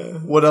 Yeah.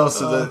 What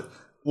else is it?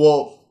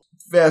 Well,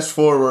 fast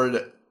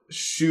forward,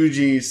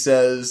 Shuji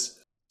says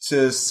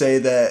to say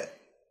that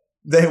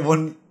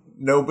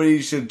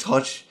nobody should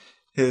touch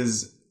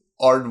his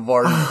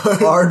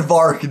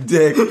aardvark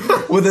dick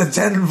with a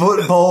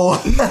 10-foot pole.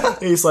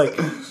 He's like,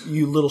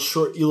 you little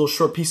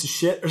short piece of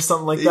shit or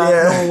something like that.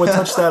 Yeah. No one would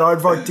touch that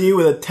aardvark D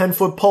with a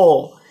 10-foot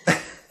pole.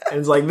 And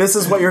it's like, this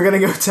is what you're gonna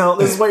go tell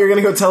this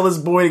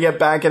boy to get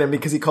back at him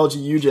because he called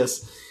you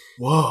UGIS.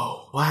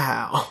 Whoa,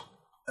 wow.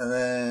 And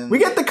then we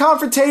get the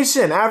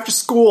confrontation after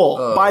school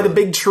by the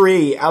big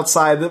tree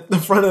outside the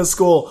front of the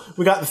school.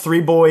 We got the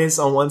 3 boys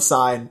on one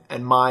side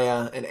and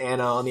Maya and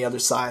Anna on the other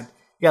side.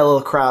 We got a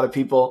little crowd of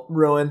people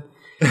ruin.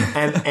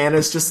 And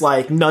Anna's just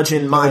like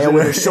nudging Maya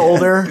with her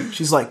shoulder.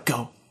 She's like,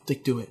 go,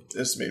 like do it.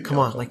 Come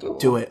on, like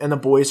do it. And the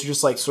boys are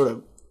just like sort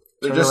of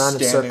turning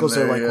around in circles.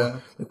 They're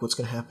like, what's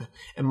gonna happen?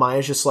 And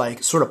Maya's just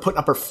like sort of putting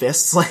up her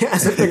fists like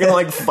as if they're gonna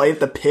like fight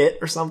the pit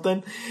or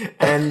something.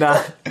 And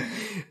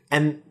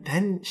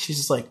then she's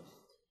just like,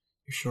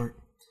 you're short.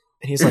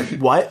 And he's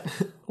like, what?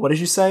 What did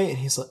you say? And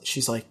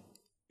she's like,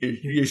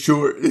 you're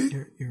short.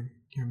 You're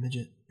a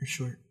midget. You're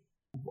short.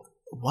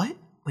 What?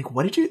 Like,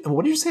 what did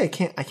you say? I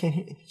can't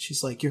hear.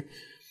 She's like, you're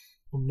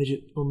a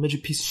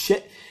midget piece of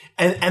shit.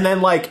 And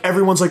then like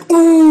everyone's like,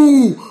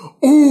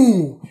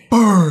 ooh,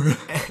 burn.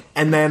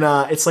 And then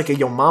it's like a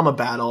Yo Mama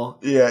battle.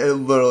 Yeah, it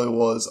literally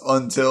was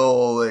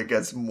until it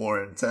gets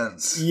more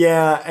intense.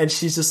 Yeah, and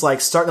she's just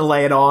like starting to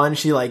lay it on.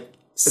 She like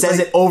says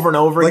it over and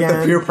over again.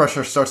 Like the peer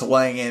pressure starts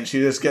laying in. She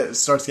just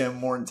starts getting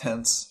more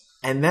intense.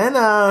 And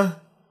then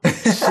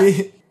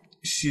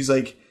she's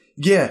like,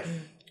 yeah,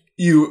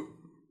 you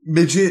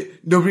midget,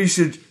 nobody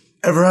should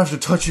ever have to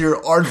touch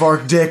your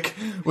aardvark dick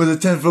with a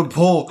 10-foot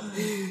pole.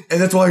 And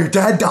that's why your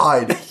dad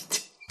died.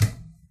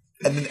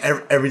 And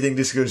then everything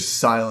just goes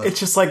silent. It's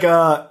just like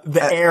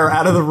the air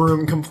out of the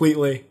room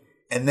completely.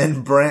 And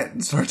then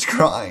Brant starts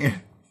crying.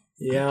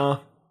 Yeah.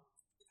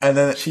 And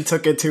then she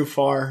took it too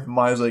far.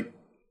 Maya's like,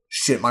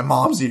 shit, my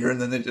mom's here.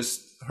 And then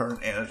her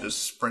and Anna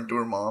just sprint to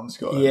her mom's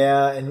car.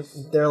 Yeah, and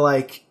they're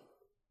like,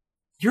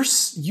 you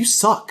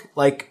suck.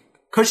 Like,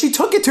 Because she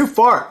took it too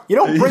far. You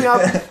don't bring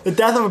up the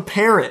death of a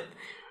parent.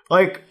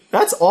 Like,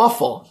 that's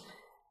awful.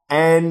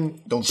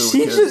 And Don't do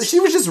she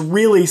was just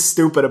really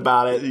stupid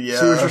about it. Yeah.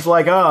 She was just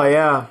like, oh,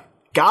 yeah,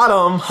 got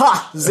him.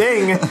 Ha!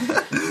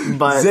 Zing.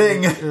 But,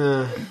 Zing.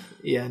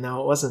 Yeah,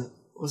 no, it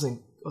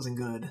wasn't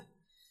good.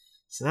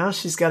 So now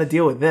she's got to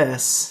deal with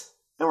this.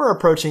 And we're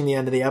approaching the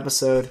end of the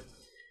episode.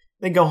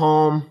 They go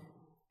home,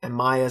 and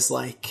Maya's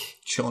like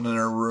chilling in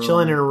her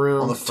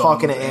room, on the phone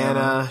talking to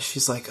Anna.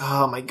 She's like,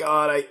 "Oh my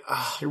god,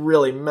 I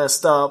really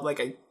messed up. Like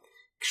I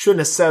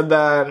shouldn't have said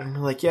that." And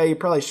I'm like, "Yeah, you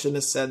probably shouldn't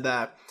have said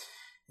that."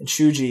 And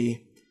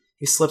Shuji,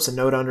 he slips a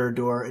note under her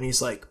door, and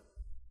he's like,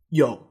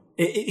 "Yo."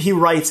 He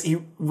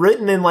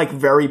written in like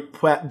very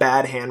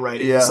bad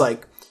handwriting. Yeah. He's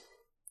like,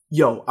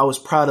 "Yo, I was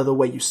proud of the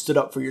way you stood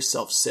up for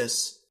yourself,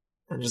 sis."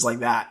 And just like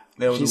that.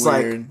 She's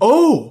weird. Like,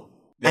 "Oh."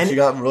 Yeah, and she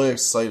got really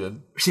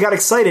excited. She got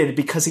excited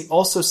because he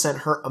also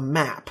sent her a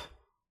map.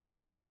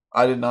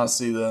 I did not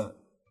see that.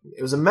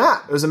 It was a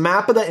map. It was a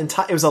map of the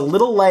entire... It was a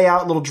little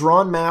layout, little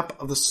drawn map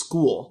of the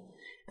school.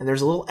 And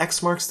there's a little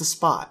X marks the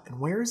spot. And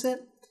where is it?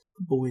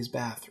 The boys'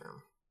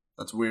 bathroom.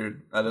 That's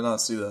weird. I did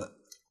not see that.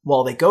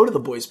 Well, they go to the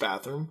boys'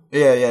 bathroom.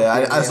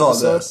 Yeah. I saw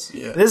this.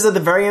 Yeah. This is at the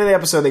very end of the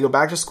episode. They go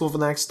back to school for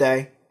the next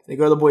day. They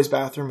go to the boys'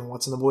 bathroom. And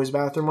what's in the boys'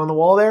 bathroom on the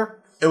wall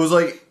there? It was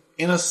like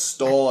in a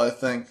stall, I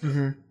think.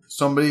 Mm-hmm.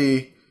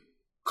 Somebody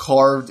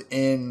carved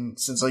in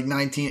since like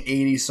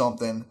 1980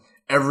 something.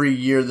 Every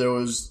year there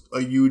was a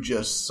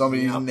Yugis,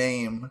 somebody's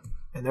name.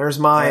 And there's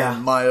Maya.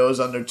 And Maya was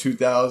under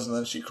 2000,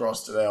 and she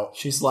crossed it out.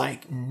 She's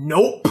like,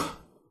 nope.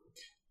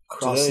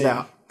 Crossed it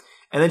out.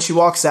 And then she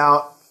walks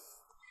out,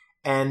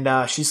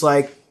 and she's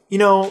like,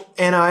 Anna,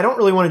 I don't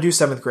really want to do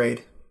 7th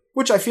grade.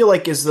 Which I feel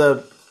like is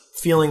the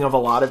feeling of a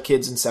lot of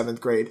kids in 7th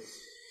grade.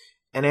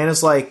 And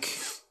Anna's like,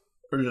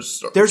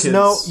 there's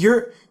kids.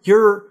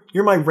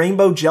 You're my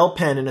rainbow gel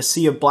pen in a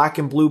sea of black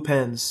and blue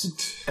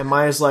pens. And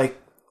Maya's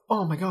like,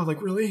 oh my god,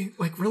 like really?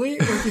 Like you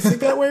think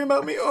that way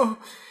about me? Oh.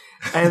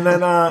 And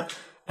then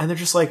and they're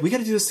just like, we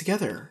gotta do this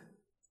together.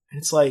 And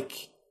it's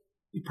like,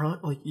 you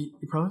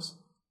promise?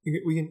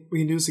 We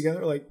can do this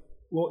together? Like,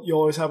 well, you'll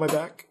always have my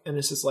back? And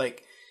it's just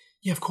like,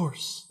 yeah, of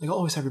course. Like, I'll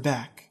always have your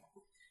back.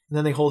 And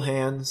then they hold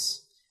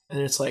hands, and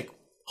it's like,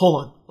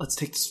 hold on, let's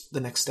take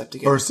the next step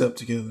together. First step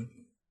together.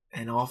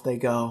 And off they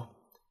go.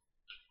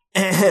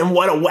 And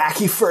what a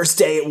wacky first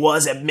day it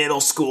was at middle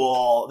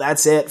school.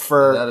 That's it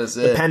for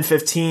the Pen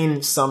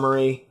 15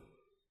 summary.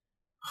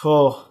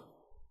 Oh.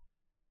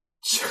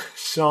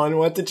 Sean,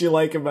 what did you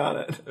like about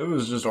it? It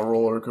was just a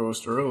roller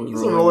coaster. It was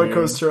really a roller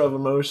coaster of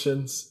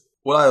emotions.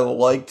 What I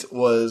liked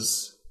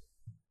was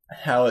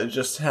how it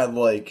just had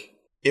like,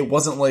 it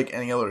wasn't like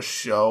any other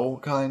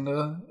show,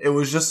 kinda. It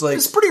was just like,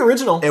 it's pretty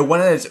original. It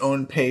went at its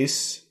own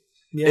pace.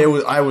 Yeah.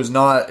 I was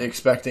not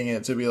expecting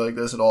it to be like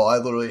this at all.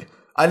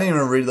 I didn't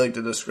even read like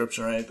the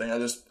description or anything. I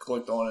just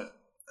clicked on it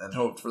and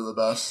hoped for the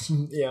best.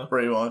 Yeah.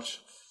 Pretty much.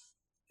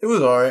 It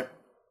was alright.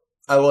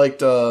 I liked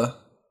the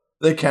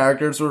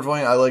characters were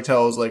funny. I liked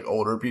how it was like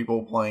older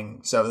people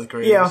playing 7th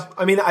graders. Yeah.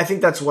 I mean, I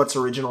think that's what's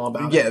original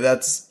about it. Yeah,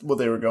 that's what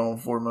they were going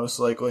for most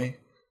likely.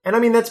 And I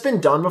mean, that's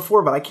been done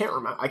before, but I can't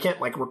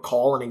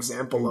recall an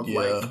example of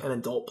like an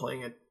adult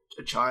playing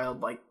a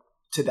child like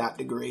to that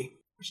degree,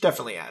 which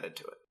definitely added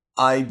to it.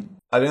 I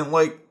didn't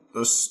like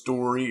the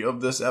story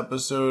of this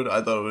episode.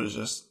 I thought it was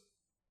just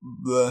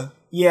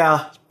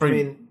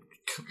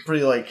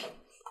pretty like,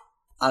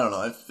 I don't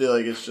know. I feel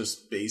like it's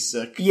just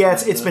basic. Yeah,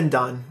 it's been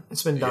done.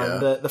 It's been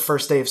done. Yeah. The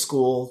first day of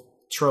school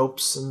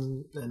tropes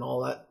and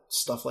all that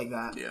stuff like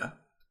that. Yeah.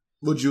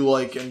 Would you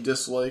like and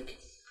dislike?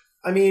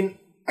 I mean,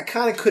 I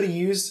kind of could have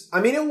used.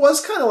 I mean, it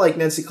was kind of like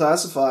Nancy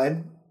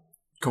Classified.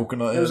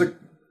 Coconut head.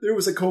 There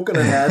was a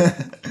coconut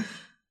head,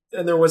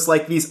 and there was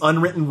like these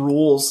unwritten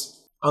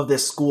rules of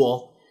this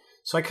school.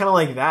 So I kind of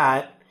like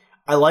that.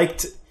 I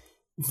liked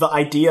the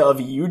idea of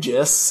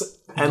Yugis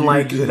and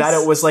like that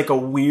it was like a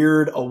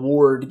weird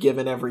award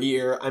given every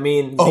year. I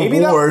mean, maybe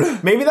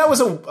that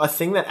was a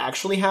thing that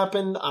actually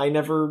happened. I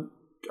never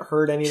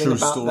heard anything True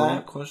about story,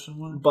 that. Question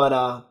mark.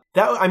 But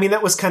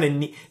that was kind of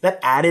neat. That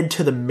added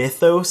to the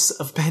mythos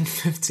of Pen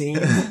 15.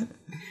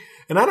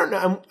 And I don't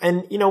know.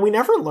 And we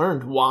never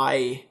learned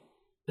why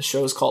the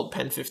show is called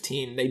Pen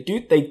 15.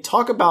 They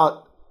talk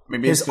about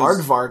maybe his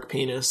aardvark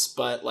penis,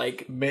 but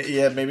like... maybe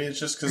it's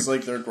just because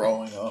like they're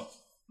growing up.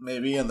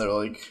 Maybe, and they're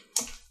like...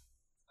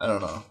 I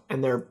don't know.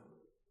 And they're...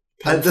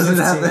 It doesn't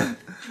happen.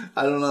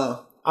 I don't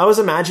know. I was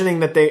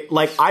imagining that they...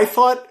 Like, I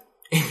thought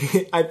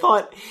at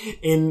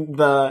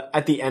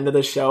the end of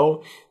the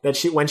show that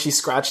when she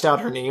scratched out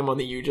her name on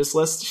the Yugis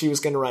list, she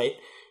was going to write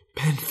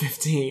Pen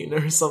 15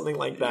 or something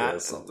like that. Yeah,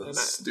 something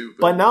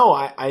stupid. But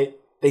no,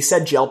 they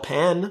said gel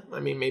pen. I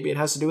mean, maybe it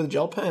has to do with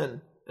gel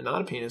pen. And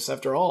not a penis,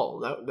 after all.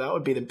 That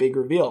would be the big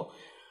reveal.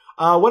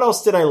 What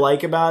else did I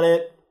like about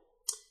it?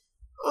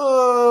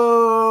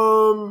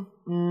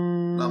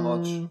 Not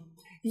much.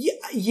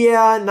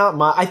 Yeah, not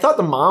much. I thought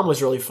the mom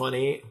was really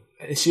funny.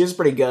 She was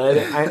pretty good.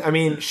 I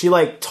mean, she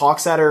like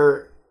talks at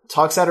her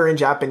in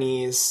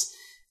Japanese,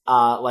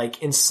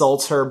 like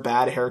insults her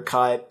bad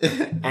haircut,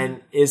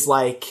 and is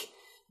like,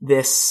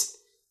 this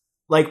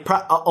like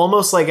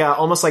almost like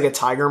a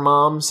Tiger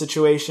Mom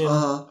situation.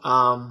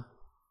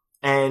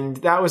 And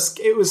that was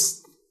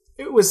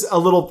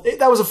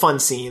a fun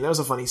scene. That was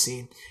a funny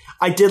scene.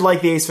 I did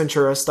like the Ace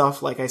Ventura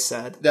stuff, like I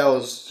said. That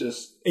was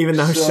just even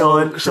though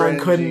so Sean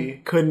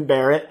couldn't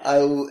bear it.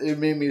 It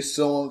made me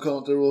so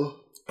uncomfortable.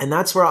 And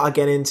that's where I'll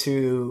get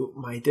into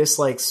my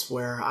dislikes,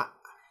 where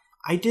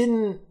I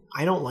don't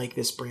like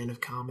this brand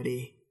of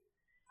comedy.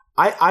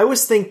 I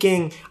was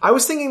thinking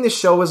this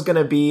show was going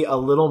to be a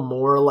little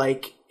more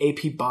like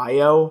AP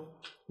Bio,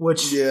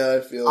 which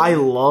I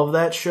love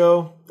that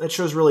show. That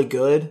show's really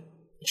good.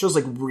 It show's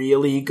like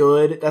really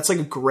good. That's like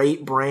a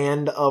great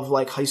brand of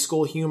like high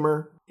school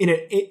humor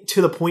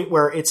to the point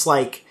where it's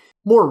like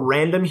more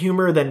random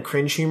humor than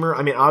cringe humor.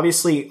 I mean,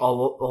 obviously a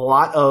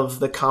lot of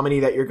the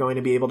comedy that you're going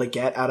to be able to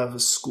get out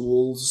of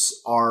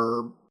schools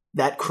are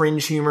that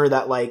cringe humor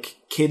that like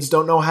kids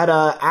don't know how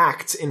to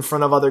act in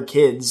front of other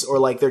kids or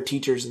like their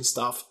teachers and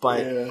stuff.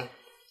 But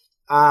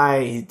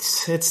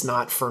it's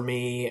not for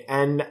me.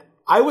 And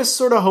I was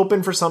sort of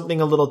hoping for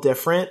something a little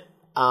different.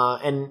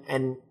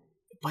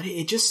 But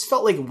it just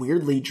felt like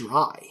weirdly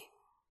dry.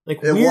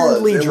 Like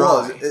weirdly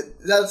dry.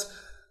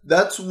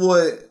 That's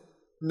what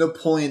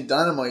Napoleon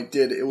Dynamite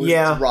did. It was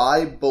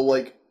dry, but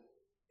like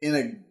in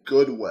a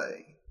good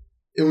way.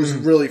 It was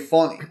really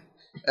funny.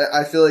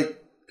 I feel like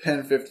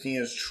Pen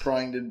 15 is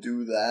trying to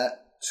do that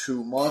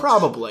too much.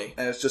 Probably.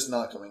 And it's just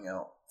not coming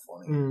out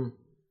funny.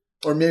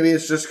 Or maybe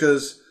it's just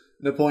because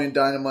Napoleon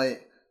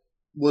Dynamite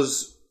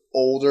was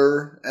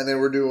older and they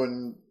were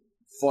doing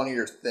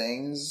funnier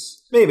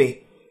things.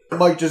 Maybe. It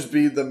might just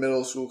be the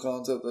middle school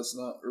concept that's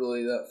not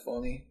really that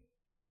funny.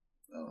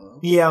 I don't know.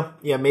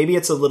 Yeah, maybe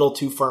it's a little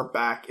too far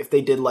back if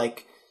they did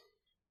like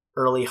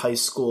early high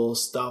school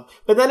stuff.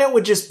 But then it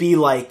would just be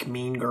like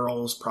Mean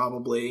Girls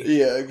probably.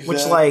 Yeah, exactly.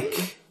 Which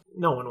like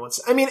no one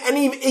wants. I mean, and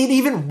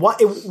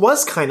it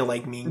was kind of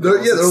like Mean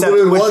Girls.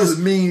 There was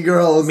Mean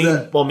Girls.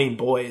 Mean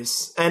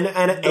Boys. And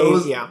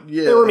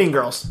they were Mean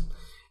Girls.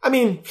 I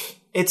mean,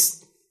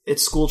 it's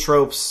school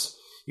tropes.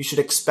 You should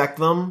expect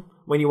them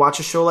when you watch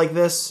a show like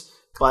this.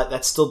 But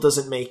that still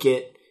doesn't make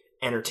it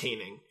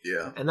entertaining.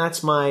 Yeah. And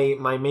that's my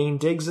main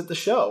digs at the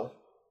show.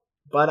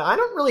 But I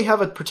don't really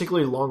have a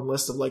particularly long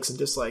list of likes and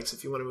dislikes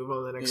if you want to move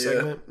on to the next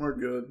segment. We're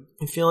good.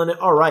 You feeling it?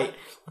 All right.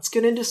 Let's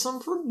get into some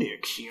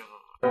prediction.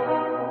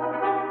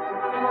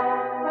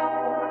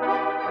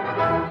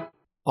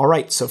 All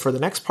right. So for the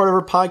next part of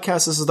our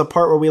podcast, this is the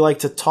part where we like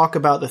to talk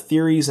about the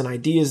theories and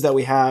ideas that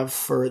we have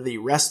for the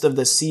rest of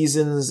the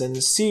seasons and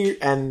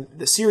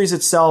the series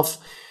itself.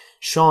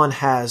 Sean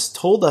has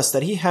told us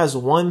that he has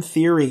one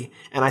theory,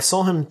 and I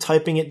saw him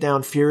typing it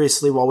down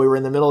furiously while we were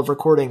in the middle of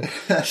recording.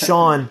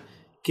 Sean,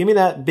 give me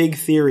that big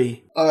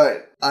theory. All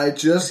right. I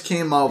just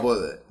came up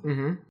with it.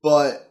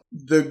 But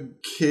the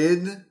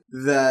kid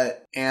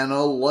that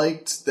Anna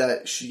liked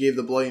that she gave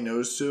the bloody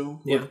nose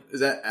to, is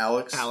that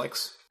Alex?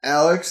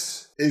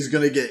 Alex is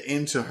going to get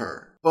into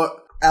her.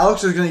 But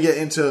Alex is going to get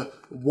into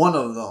one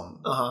of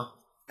them.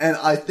 And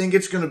I think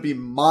it's going to be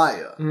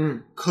Maya.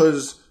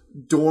 Because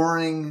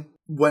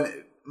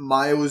when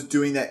Maya was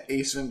doing that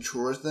Ace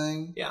Ventura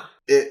thing,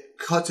 it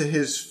cut to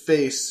his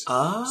face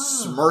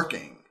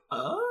smirking.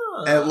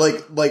 And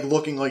like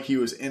looking like he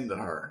was into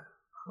her.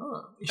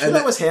 You sure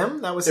that was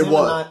him? That was him? It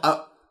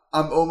was.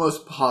 I'm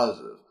almost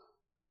positive.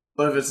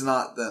 But if it's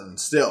not, then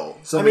still.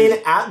 I mean,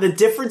 the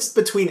difference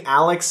between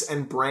Alex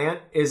and Brant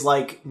is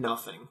like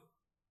nothing.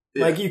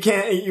 Yeah. Like you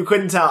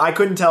couldn't tell. I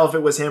couldn't tell if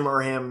it was him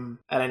or him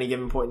at any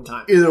given point in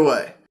time. Either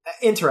way.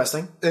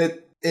 Interesting.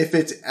 If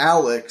it's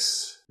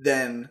Alex,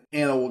 then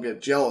Anna will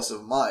get jealous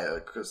of Maya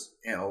because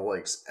Anna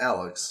likes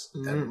Alex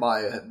and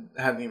Maya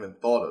hadn't even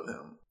thought of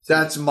him.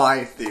 That's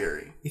my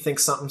theory. You think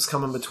something's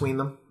coming between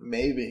them?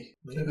 Maybe.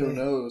 Who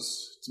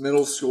knows? It's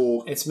middle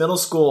school. It's middle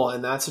school,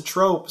 and that's a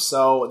trope,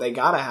 so they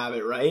gotta have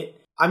it, right?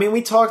 I mean,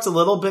 we talked a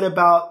little bit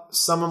about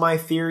some of my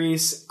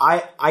theories.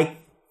 I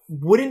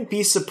wouldn't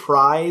be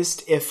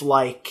surprised if,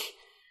 like,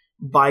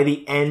 by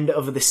the end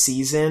of the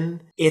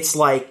season, it's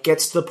like,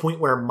 gets to the point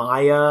where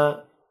Maya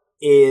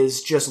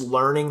is just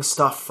learning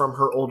stuff from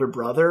her older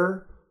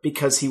brother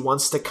because he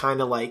wants to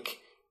kind of, like,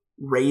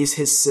 raise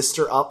his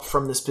sister up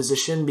from this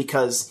position.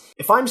 Because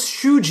if I'm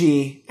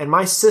Shuji and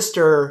my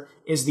sister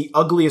is the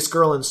ugliest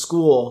girl in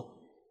school,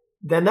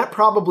 then that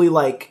probably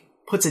like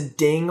puts a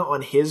ding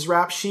on his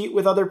rap sheet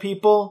with other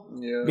people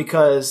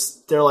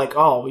because they're like,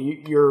 oh,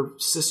 your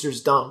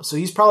sister's dumb. So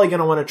he's probably going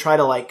to want to try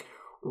to like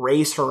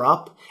raise her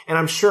up. And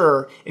I'm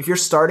sure if you're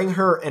starting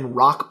her in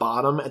rock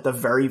bottom at the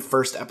very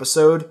first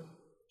episode,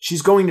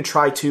 she's going to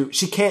try to,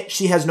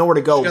 she has nowhere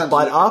to go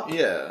but up.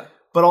 Yeah.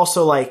 But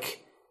also like,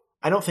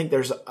 I don't think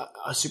there's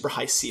a super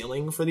high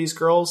ceiling for these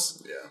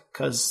girls. Yeah.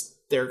 Because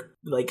they're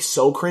like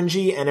so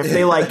cringy. And if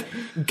they like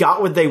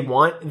got what they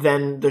want,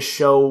 then the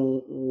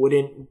show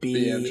wouldn't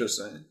be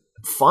interesting.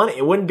 Funny.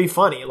 It wouldn't be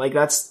funny. Like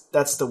that's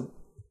the,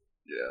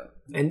 yeah.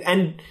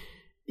 And,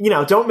 you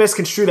know, don't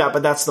misconstrue that,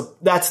 but that's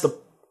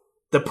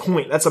the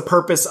point. That's the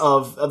purpose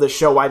of the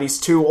show. Why these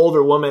two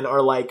older women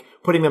are like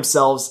putting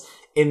themselves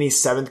in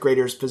these seventh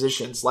graders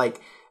positions.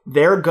 Like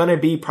they're gonna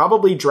be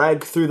probably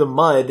dragged through the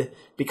mud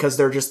because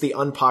they're just the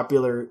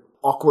unpopular,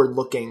 awkward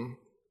looking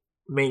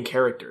main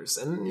characters.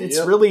 And it's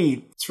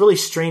really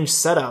strange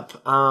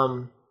setup.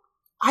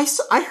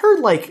 I heard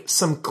like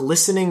some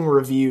glistening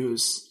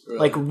reviews,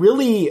 like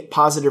really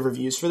positive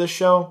reviews for this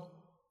show.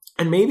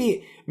 And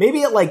maybe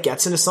it like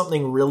gets into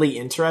something really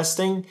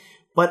interesting,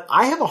 but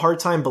I have a hard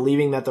time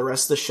believing that the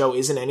rest of the show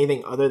isn't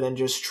anything other than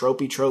just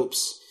tropey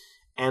tropes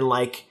and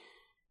like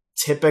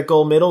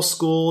typical middle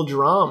school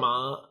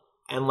drama,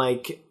 and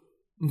like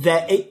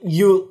that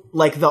you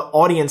like the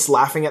audience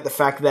laughing at the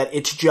fact that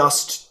it's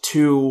just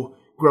two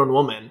grown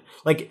women,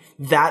 like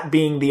that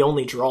being the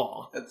only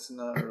draw. It's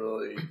not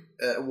really.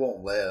 It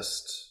won't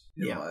last,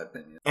 in my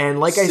opinion. And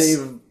like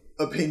save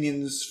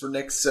opinions for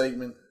next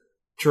segment.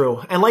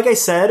 True, and like I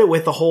said,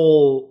 with the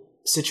whole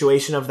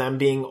situation of them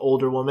being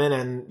older women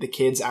and the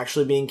kids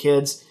actually being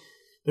kids,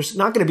 there's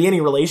not going to be any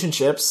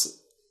relationships.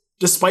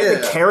 Despite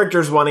the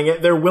characters wanting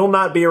it, there will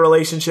not be a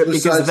relationship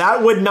because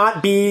that would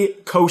not be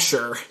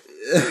kosher.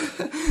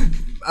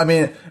 I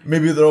mean,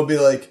 maybe there'll be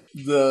like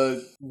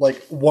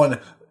one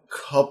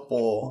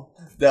couple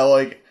that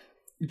like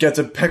gets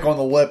a peck on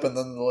the lip and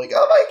then they're like,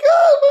 oh my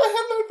god, I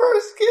had my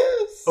first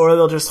kiss. Or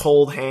they'll just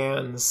hold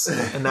hands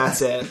and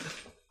that's it.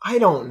 I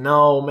don't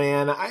know,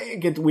 man. I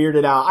get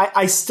weirded out.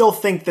 I still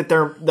think that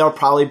there'll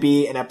probably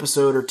be an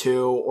episode or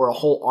two or a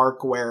whole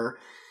arc where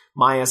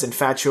Maya's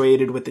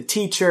infatuated with the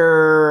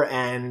teacher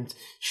and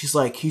she's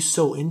like, he's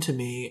so into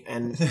me.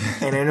 And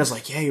Anna's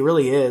like, yeah, he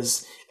really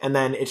is. And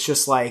then it's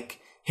just like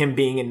him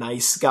being a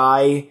nice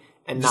guy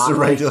and just not a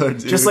regular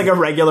dude. Just like a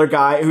regular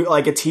guy who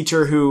like a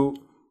teacher who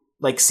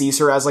like sees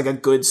her as like a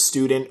good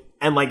student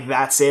and like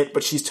that's it.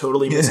 But she's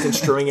totally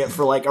misconstruing it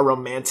for like a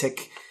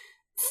romantic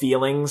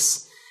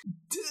feelings.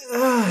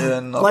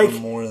 Yeah, nothing like,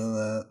 more than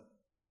that.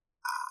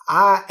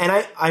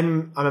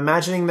 I'm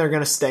imagining they're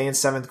gonna stay in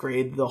 7th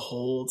grade the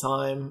whole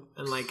time,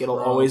 and like it'll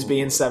always be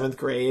in 7th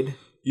grade.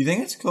 You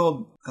think it's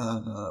called?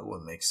 No, that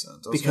wouldn't make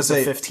sense. Because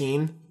of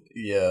 15?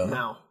 Yeah.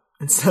 No,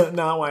 it's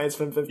not why it's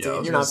been 15.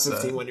 Yeah, you're not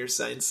 15 when you're in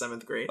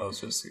 7th grade. I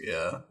was just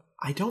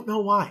I don't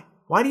know why.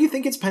 Why do you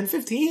think it's Pen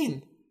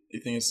 15?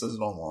 You think it says it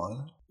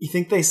online? You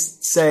think they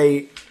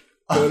say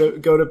go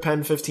to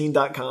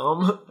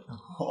pen15.com?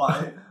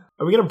 Why?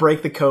 Are we gonna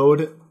break the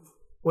code?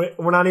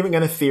 We're not even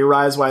going to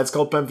theorize why it's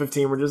called Pen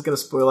 15. We're just going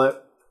to spoil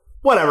it.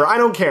 Whatever. I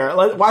don't care.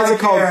 Why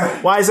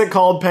is it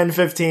called Pen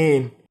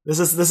 15? This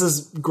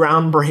is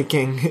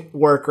groundbreaking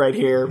work right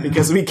here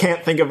because we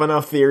can't think of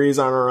enough theories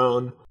on our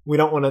own. We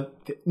don't want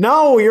to.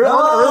 No, you're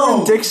on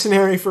Urban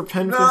Dictionary for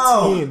Pen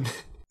 15.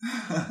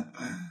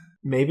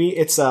 Maybe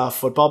it's a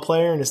football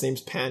player and his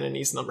name's Pen and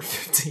he's number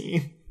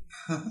 15.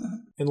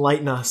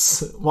 Enlighten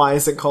us. Why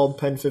is it called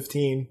Pen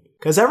 15?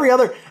 Because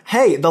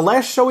the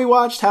last show we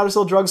watched, How to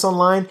Sell Drugs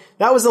Online,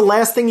 that was the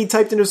last thing he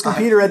typed into his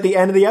computer at the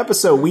end of the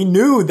episode. We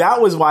knew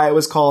that was why it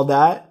was called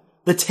that.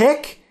 The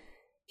Tick?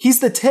 He's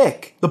the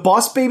Tick. The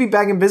Boss Baby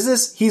back in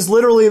business? He's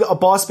literally a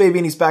boss baby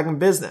and he's back in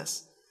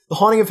business. The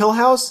Haunting of Hill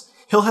House?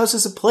 Hill House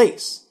is a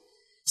place.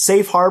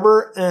 Safe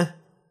Harbor?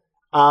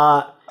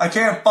 I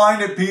can't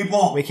find it,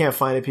 people. We can't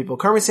find it, people.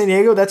 Carmen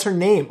Sandiego, that's her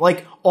name.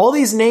 Like, all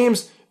these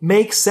names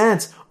make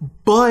sense,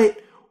 but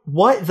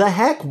what the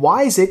heck?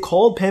 Why is it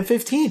called Pen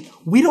 15?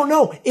 We don't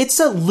know. It's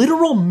a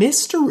literal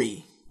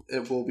mystery.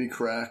 It will be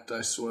cracked,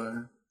 I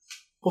swear.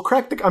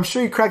 I'm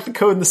sure you cracked the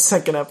code in the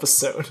second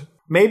episode.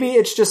 Maybe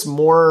it's just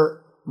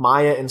more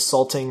Maya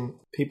insulting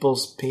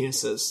people's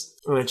penises.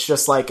 And it's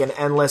just like an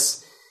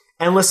endless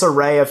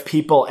array of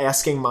people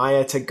asking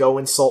Maya to go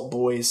insult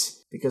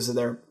boys because of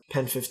their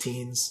Pen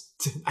 15s.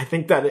 I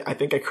think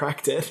I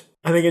cracked it.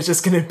 I think it's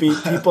just going to be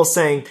people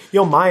saying,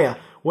 yo, Maya,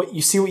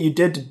 you see what you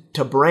did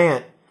to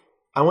Brant?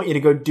 I want you to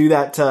go do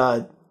that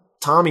to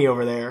Tommy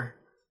over there.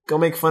 Go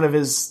make fun of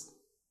his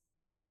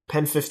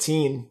Pen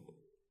 15.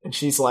 And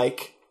she's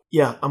like,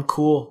 yeah, I'm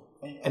cool.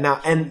 And now,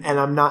 and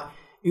I'm not,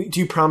 do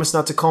you promise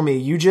not to call me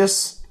a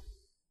Ugis?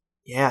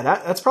 Yeah,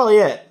 that's probably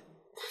it.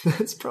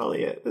 That's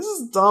probably it. This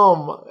is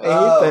dumb.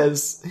 I hate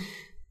this.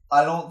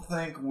 I don't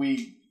think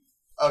we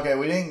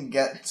didn't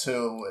get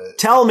to it.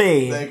 Tell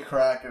me. They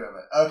crack it.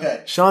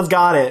 Okay. Sean's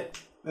got it.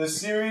 The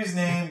series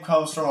name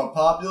comes from a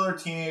popular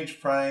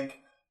teenage prank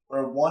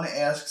where one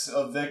asks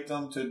a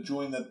victim to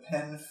join the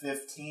Pen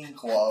 15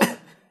 club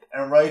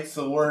and writes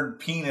the word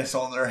penis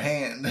on their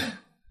hand.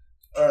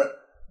 Or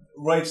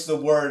writes the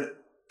word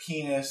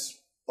penis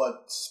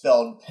but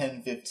spelled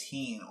Pen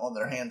 15 on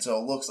their hand so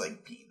it looks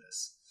like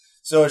penis.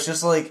 So it's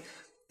just like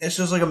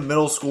a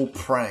middle school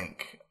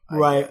prank.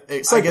 Right.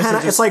 It's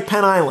like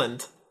Pen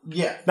Island.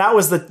 Yeah. That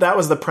was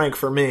the prank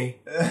for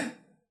me.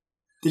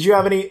 Did you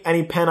have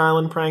any Pen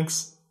Island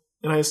pranks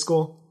in high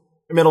school?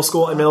 In middle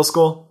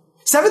school?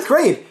 7th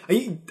grade.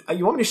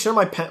 You want me to share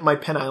my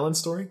Pen Island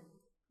story?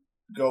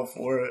 Go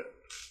for it.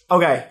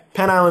 Okay,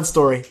 Pen Island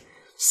story.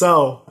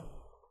 So,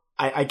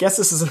 I guess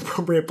this is an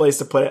appropriate place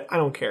to put it. I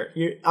don't care.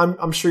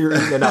 I'm sure you're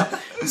eating it up.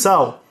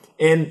 So,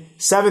 in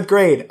 7th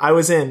grade, I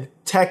was in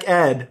Tech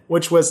Ed,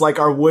 which was like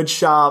our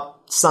woodshop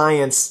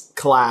science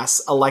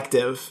class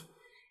elective.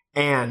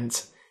 And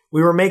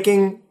We were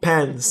making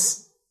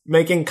pens.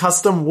 Making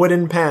custom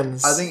wooden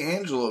pens. I think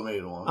Angelo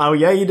made one. Oh,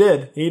 yeah, he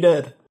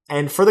did.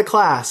 And for the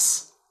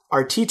class,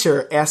 our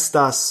teacher asked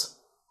us,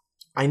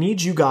 I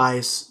need you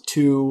guys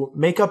to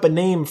make up a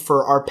name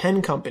for our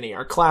pen company,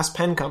 our class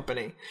pen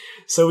company,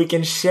 so we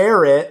can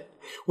share it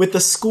with the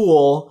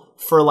school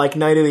for like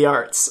Night of the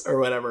Arts or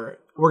whatever.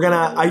 You're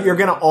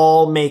gonna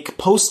all make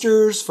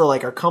posters for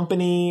like our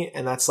company,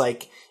 and that's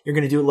like, you're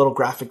gonna do a little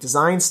graphic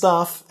design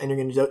stuff, and you're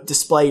gonna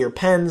display your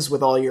pens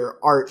with all your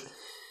art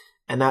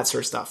and that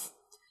sort of stuff.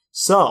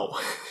 So,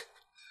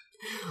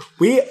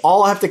 we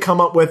all have to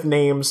come up with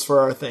names for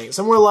our things.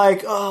 And we're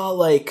like, oh,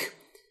 like,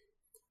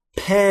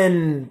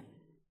 Pen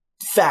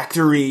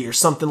Factory or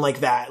something like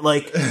that.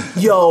 Like,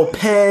 yo,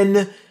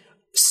 Pen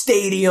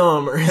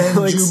Stadium or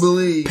like,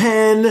 Jubilee.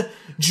 Pen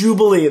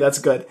Jubilee. That's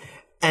good.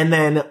 And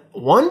then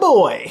one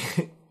boy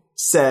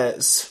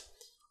says,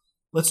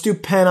 let's do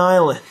Pen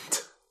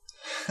Island.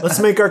 Let's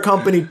make our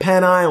company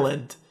Pen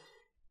Island.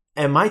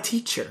 And my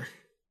teacher,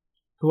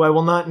 who I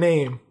will not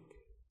name,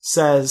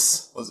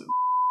 says, was it?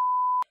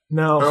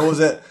 No. Or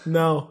was it?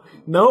 No.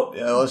 Nope.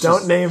 Yeah,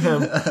 don't name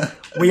him.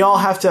 We all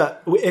have to,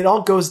 it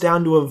all goes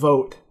down to a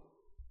vote.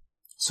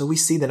 So we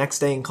see the next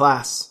day in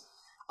class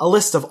a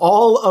list of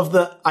all of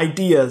the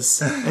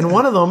ideas. And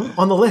one of them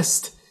on the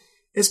list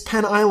is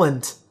Pen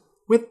Island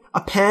with a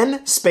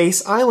pen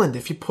space island.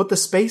 If you put the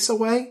space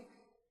away,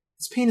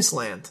 it's Penis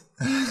Land.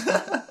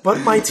 But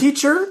my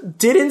teacher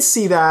didn't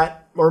see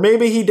that, or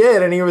maybe he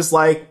did, and he was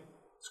like,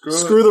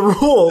 Screw the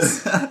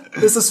rules.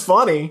 This is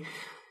funny.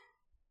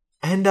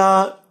 And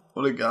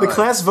what a guy. The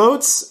class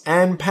votes,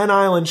 and Pen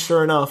Island,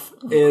 sure enough,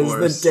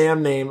 is the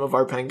damn name of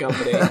our pen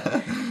company.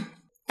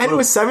 And it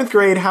was 7th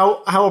grade.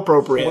 How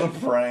appropriate. What a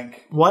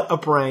prank. What a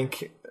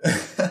prank.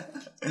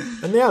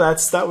 And yeah,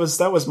 that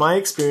was my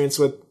experience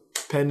with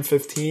Pen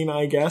 15,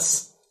 I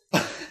guess.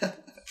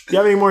 Do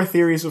you have any more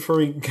theories before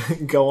we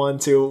go on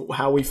to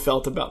how we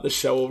felt about the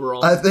show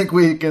overall? I think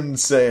we can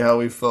say how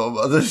we felt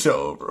about the show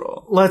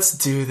overall. Let's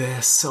do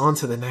this. On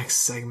to the next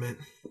segment.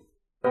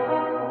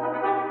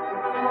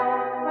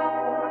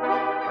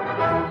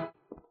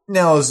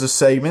 Now is the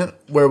segment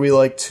where we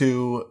like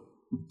to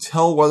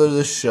tell whether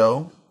the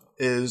show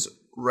is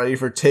ready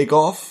for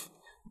takeoff,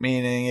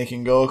 meaning it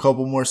can go a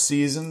couple more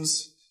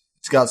seasons,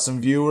 it's got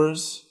some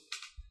viewers,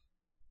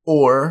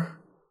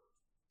 or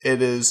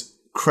it is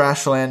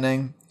crash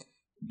landing,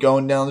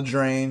 going down the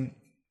drain,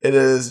 it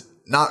is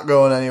not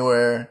going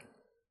anywhere,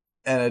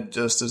 and it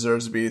just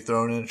deserves to be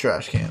thrown in a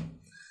trash can.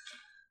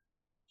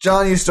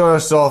 John, you start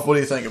us off. What do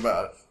you think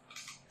about it?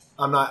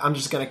 I'm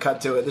just gonna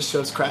cut to it. This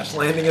show's crash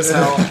landing as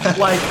hell.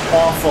 Like,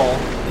 awful.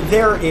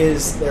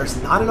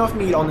 There's not enough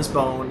meat on this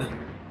bone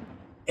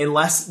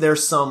unless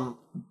there's some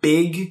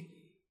big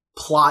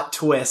plot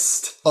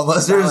twist.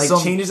 Unless there's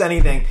that, changes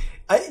anything.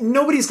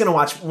 Nobody is going to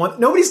watch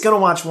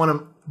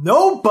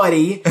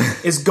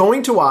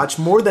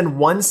more than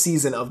one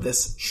season of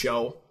this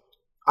show.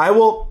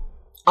 I'll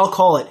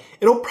call it.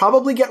 It'll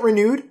probably get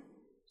renewed.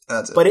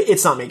 That's it. But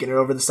it's not making it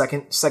over the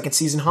second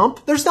season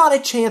hump. There's not a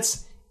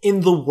chance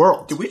in the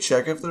world. Did we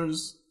check if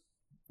there's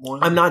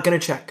one? I'm not going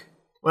to check.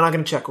 We're not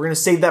going to check. We're going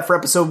to save that for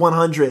episode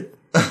 100.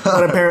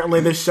 But apparently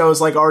this show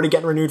is already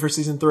getting renewed for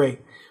season 3.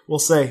 We'll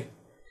see.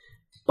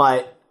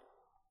 But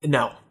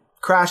no.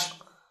 Crash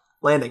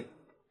landing.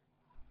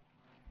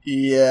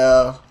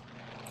 Yeah,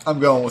 I'm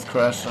going with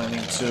Crash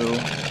Landing too.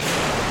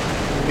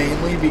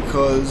 Mainly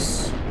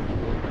because,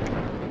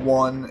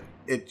 one,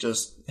 it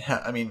just,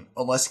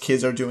 unless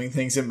kids are doing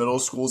things in middle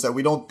schools that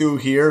we don't do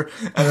here,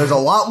 and there's a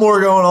lot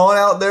more going on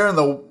out there in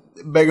the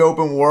big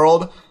open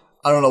world,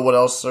 I don't know what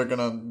else they're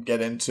gonna get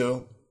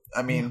into.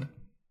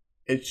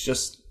 It's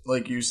just,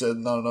 like you said,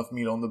 not enough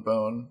meat on the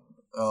bone.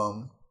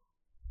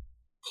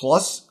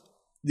 Plus,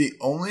 the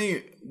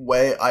only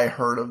way I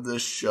heard of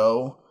this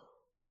show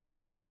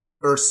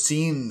or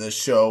seen this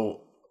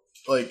show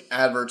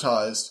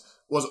advertised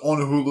was on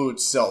Hulu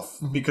itself,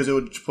 because it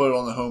would put it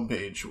on the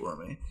homepage for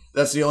me.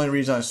 That's the only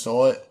reason I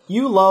saw it.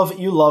 You love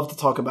to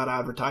talk about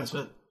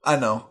advertisement. I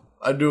know.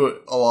 I do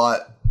it a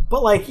lot.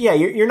 But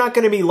you're not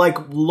going to be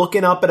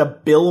looking up at a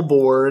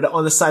billboard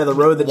on the side of the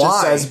road that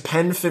just says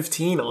Pen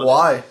 15 on it.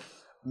 Why?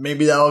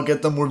 Maybe that'll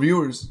get them more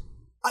viewers.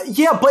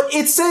 Yeah, but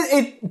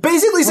it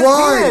basically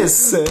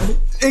says penis.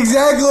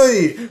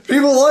 Exactly.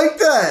 People like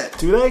that.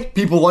 Do they?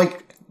 People like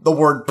the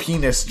word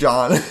penis,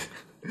 John.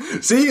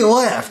 See, you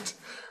laughed.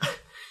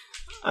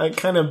 I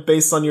kind of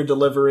based on your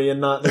delivery and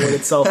not the word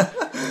itself.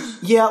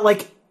 Yeah,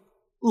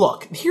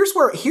 look, here's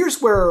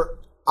where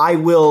I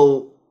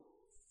will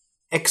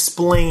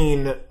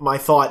explain my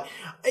thought.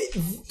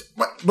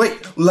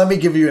 Wait, let me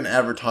give you an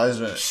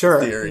advertisement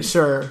theory.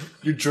 Sure.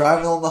 You're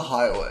driving on the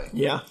highway.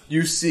 Yeah.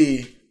 You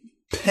see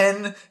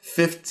Pen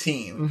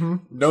 15. Mm-hmm.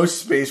 No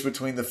space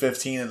between the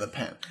 15 and the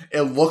pen.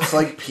 It looks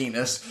like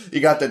penis.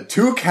 You got the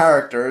two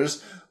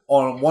characters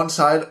on one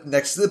side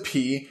next to the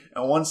P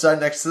and one side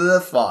next to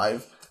the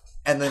 5.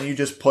 And then you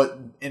just put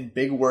in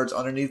big words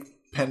underneath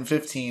Pen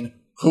 15,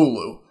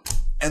 Hulu.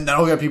 And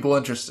that'll get people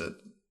interested.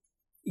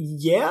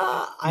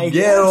 Yeah, I guess.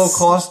 Yeah, it'll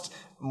cost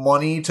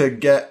money to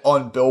get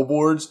on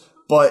billboards,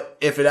 but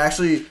if it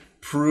actually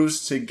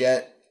proves to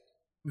get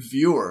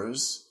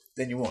viewers,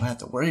 then you won't have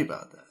to worry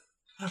about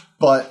that.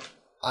 But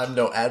I'm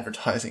no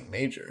advertising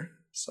major,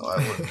 so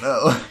I wouldn't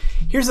know.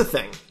 Here's the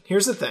thing.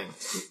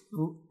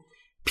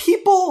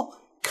 People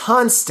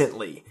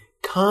constantly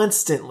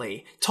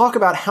talk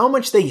about how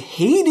much they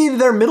hated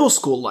their middle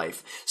school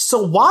life.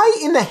 So why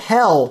in the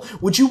hell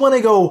would you want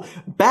to go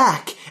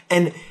back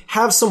and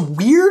have some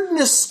weird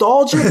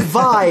nostalgic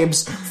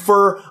vibes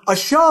for a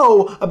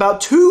show about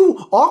two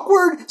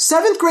awkward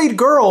 7th grade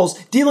girls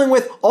dealing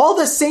with all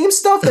the same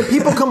stuff that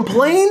people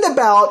complained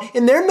about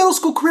in their middle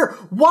school career?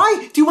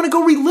 Why do you want to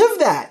go relive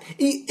that?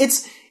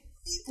 It's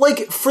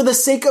like, for the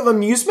sake of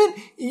amusement,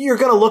 you're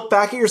going to look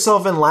back at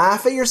yourself and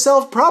laugh at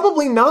yourself?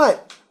 Probably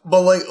not.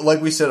 But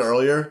like we said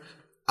earlier,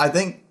 I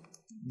think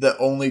the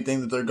only thing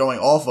that they're going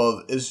off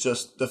of is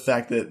just the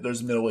fact that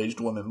there's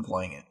middle-aged women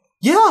playing it.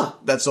 Yeah.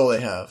 That's all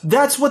they have.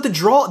 That's what the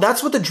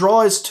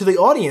draw is to the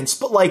audience.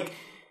 But like,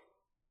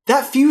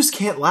 that fuse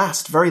can't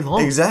last very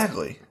long.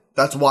 Exactly.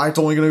 That's why it's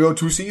only going to go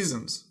 2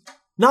 seasons.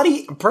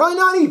 Probably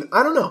not even.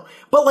 I don't know.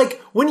 But like,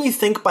 when you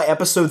think by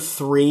episode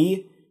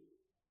 3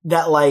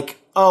 that like,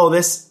 oh,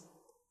 this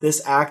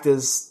act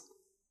is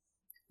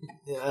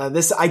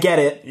this, I get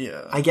it.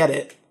 Yeah. I get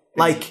it.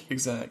 Like,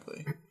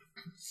 exactly.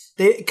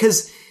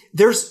 Because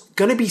there's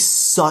going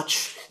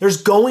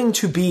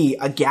to be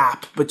a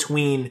gap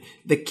between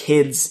the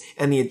kids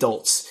and the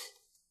adults.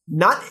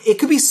 It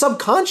could be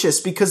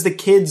subconscious because the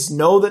kids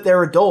know that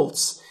they're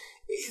adults.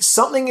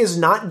 Something is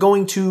not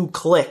going to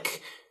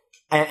click.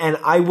 And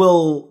I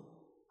will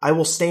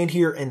stand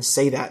here and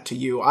say that to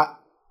you.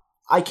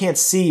 I can't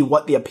see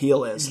what the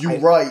appeal is. You're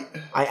right.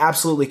 I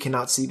absolutely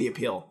cannot see the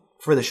appeal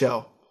for the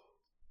show.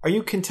 Are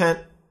you content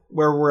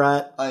where we're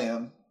at? I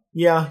am.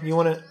 Yeah, you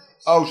want to...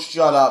 Oh,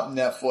 shut up,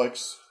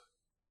 Netflix.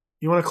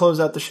 You want to close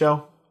out the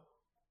show?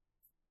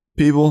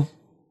 People,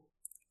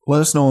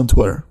 let us know on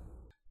Twitter.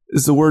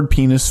 Is the word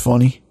penis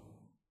funny?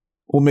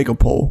 We'll make a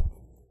poll.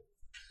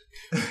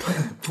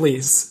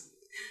 Please.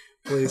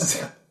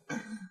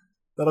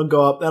 That'll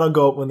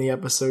go up when the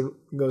episode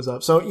goes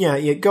up. So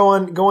yeah, go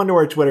on to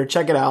our Twitter,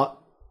 check it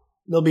out.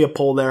 There'll be a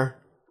poll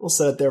there. We'll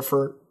set it there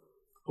for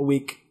a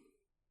week.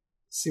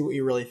 See what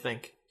you really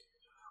think.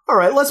 All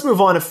right, let's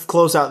move on to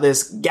close out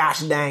this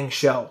gosh dang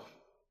show.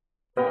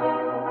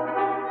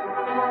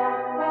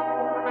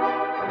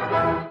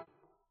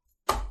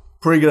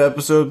 Pretty good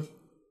episode.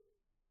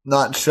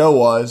 Not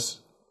show-wise,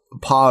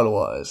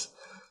 pod-wise.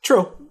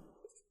 True.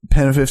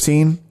 Pen of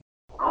 15.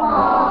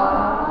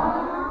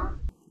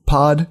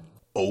 Pod.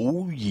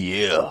 Oh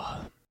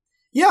yeah.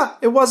 Yeah,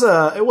 it was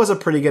a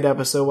pretty good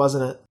episode,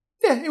 wasn't it?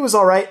 Yeah, it was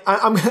all right.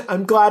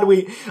 I'm glad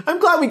we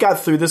got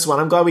through this one.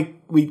 I'm glad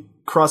we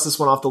crossed this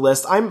one off the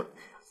list. I'm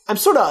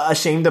sort of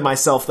ashamed of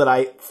myself that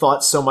I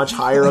thought so much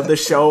higher of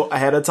this show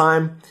ahead of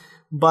time.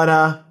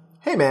 But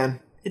hey man,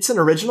 it's an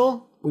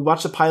original. We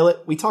watched the pilot,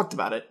 we talked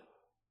about it.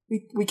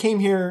 We came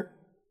here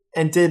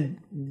and did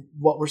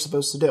what we're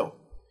supposed to do.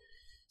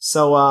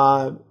 So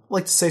I'd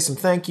like to say some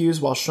thank yous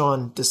while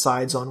Sean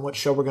decides on what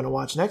show we're going to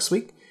watch next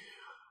week.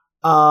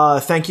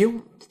 Thank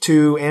you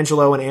to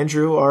Angelo and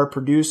Andrew, our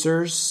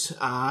producers.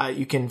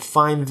 You can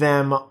find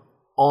them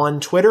on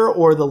Twitter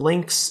or the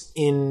links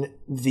in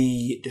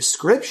the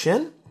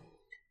description.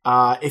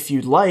 If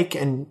you'd like,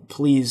 and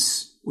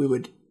please, we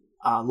would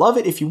love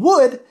it if you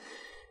would,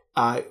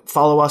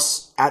 follow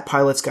us at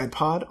Pilots Guide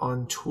Pod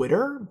on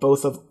Twitter.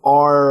 Both of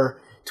our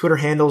Twitter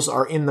handles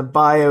are in the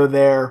bio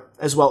there,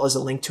 as well as a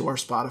link to our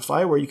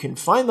Spotify where you can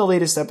find the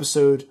latest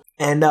episode.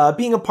 And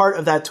being a part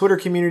of that Twitter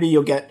community,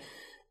 you'll get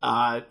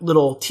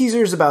little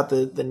teasers about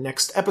the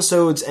next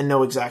episodes and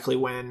know exactly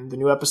when the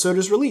new episode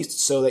is released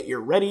so that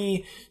you're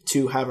ready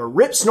to have a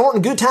rip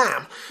snorting good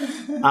time.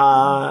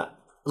 I'd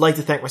like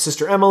to thank my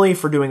sister Emily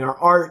for doing our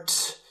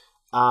art.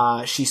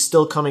 She's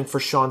still coming for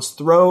Sean's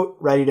throat,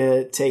 ready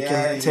to take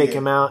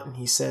him out. And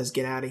he says,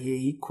 get out of here.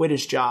 He quit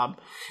his job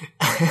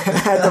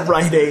at the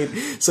Rite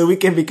Aid so we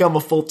can become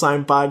a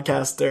full-time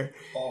podcaster.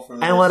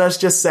 And let us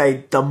just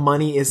say, the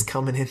money is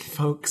coming in,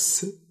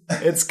 folks.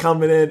 It's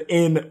coming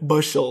in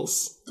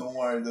bushels. Don't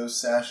worry,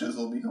 those sashes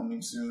will be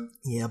coming soon.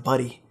 Yeah,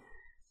 buddy.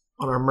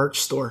 On our merch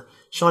store.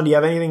 Sean, do you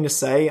have anything to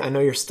say? I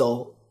know you're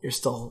still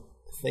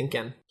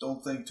thinking.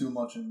 Don't think too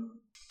much into it.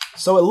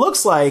 So it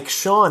looks like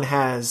Sean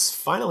has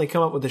finally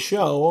come up with a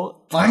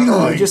show.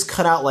 Finally! We just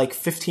cut out like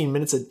 15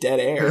 minutes of dead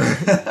air.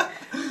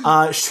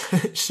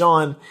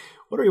 Sean,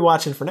 what are we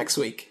watching for next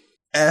week?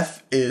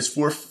 F is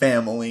for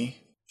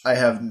family. I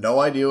have no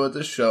idea what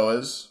this show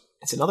is.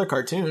 It's another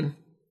cartoon.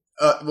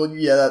 Well,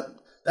 yeah,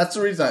 that's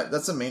the reason.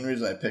 That's the main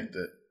reason I picked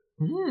it.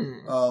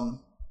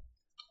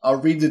 I'll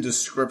read the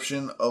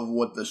description of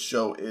what the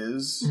show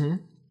is,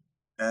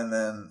 and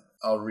then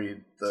I'll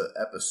read the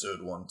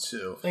episode one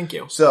too. Thank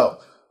you. So,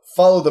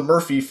 follow the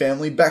Murphy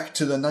family back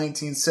to the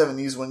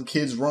 1970s when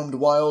kids roamed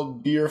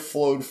wild, beer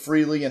flowed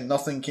freely, and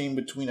nothing came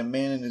between a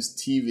man and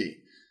his TV.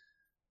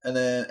 And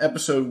then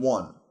episode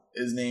 1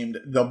 is named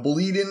The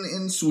Bleedin'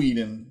 in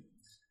Sweden.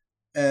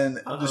 And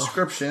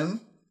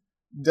description,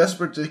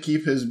 Desperate to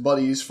keep his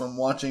buddies from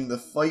watching the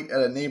fight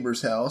at a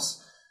neighbor's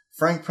house,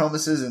 Frank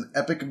promises an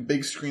epic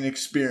big screen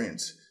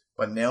experience,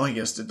 but now he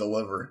has to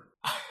deliver.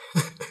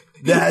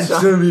 That's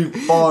gonna be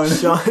fun.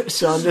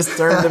 Sean just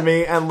turned to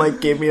me and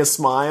like gave me a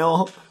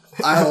smile.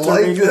 I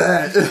like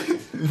that.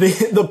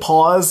 The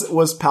pause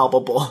was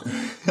palpable.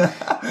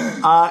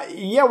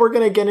 Yeah, we're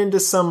gonna get into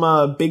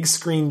some big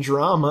screen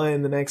drama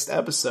in the next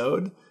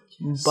episode.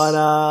 Yes.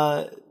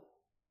 But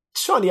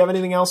Sean, do you have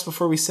anything else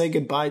before we say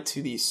goodbye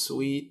to these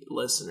sweet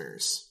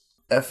listeners?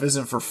 F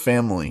isn't for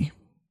family.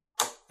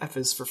 F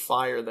is for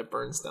fire that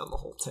burns down the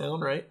whole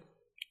town, right?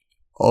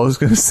 I was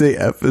going to say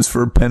F is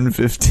for Pen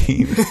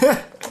 15.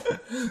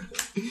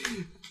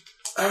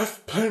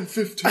 F Pen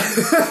 15.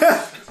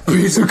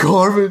 Piece of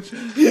garbage.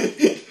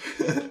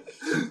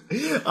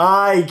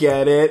 I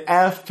get it.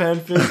 F Pen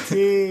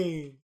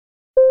 15.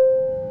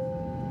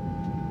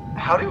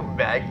 How do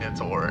magnets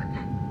work?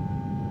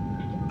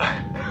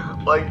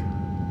 like,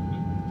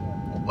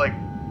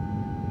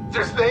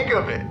 just think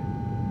of it.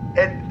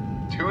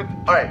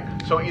 Alright,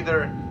 so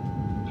either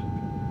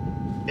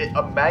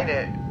a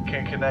magnet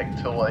can connect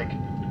to, like,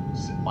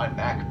 my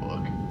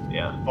MacBook.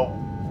 Yeah. But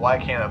why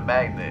can't a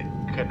magnet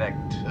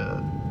connect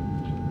to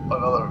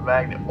another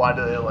magnet? Why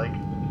do they, like,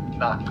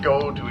 not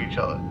go to each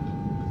other?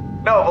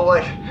 No, but,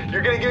 like,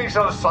 you're gonna give me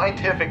some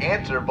scientific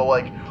answer, but,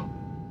 like,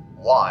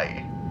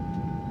 why?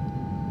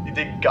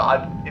 Did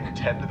God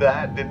intend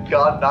that? Did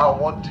God not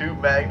want two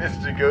magnets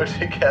to go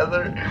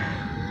together?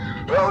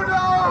 Who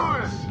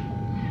knows?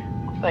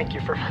 Thank you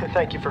for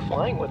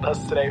flying with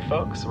us today,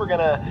 folks. We're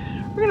gonna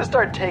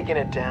start taking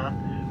it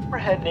down. We're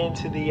heading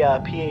into the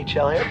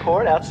PHL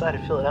airport outside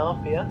of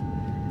Philadelphia.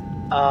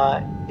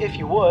 If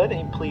you would,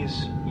 and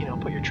please,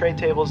 put your tray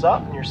tables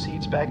up and your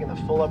seats back in the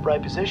full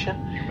upright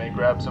position. You may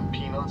grab some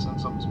peanuts and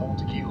some small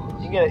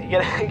tequilas. You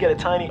get a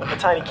tiny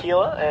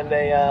tequila and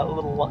a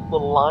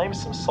little lime,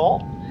 some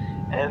salt,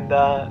 and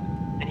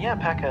yeah,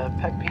 pack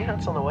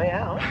peanuts on the way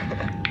out.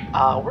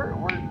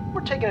 We're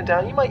taking it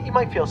down. You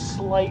might feel a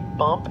slight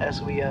bump as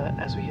we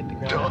hit the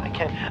ground. I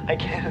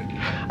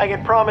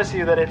can promise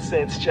you that it's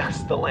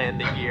just the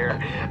landing gear.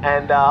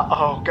 And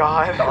oh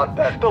god, not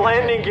that the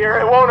landing gear,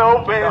 it won't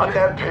open. Not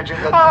that pigeon.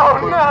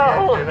 Oh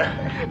no!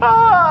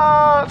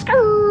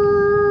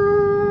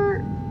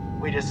 Skirt.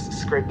 We just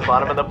scraped the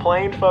bottom of the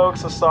plane,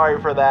 folks. So sorry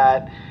for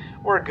that.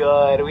 We're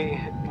good.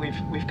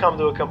 We've come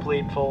to a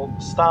complete full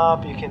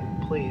stop. You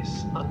can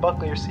please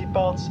unbuckle your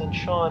seatbelts. And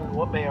Sean,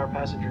 what may our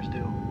passengers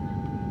do?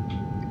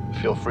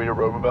 Feel free to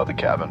roam about the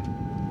cabin.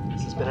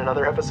 This has been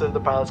another episode of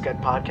the Pilot's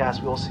Guide Podcast.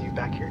 We will see you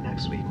back here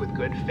next week with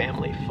good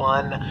family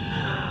fun.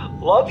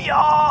 Love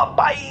y'all.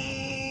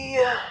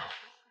 Bye.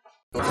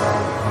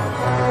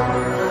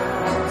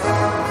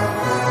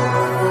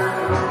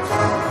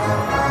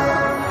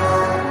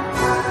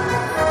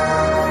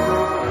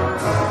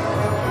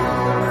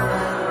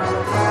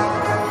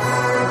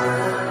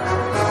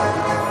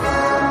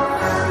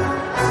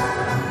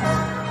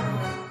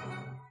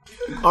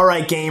 All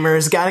right,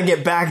 gamers, gotta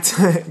get back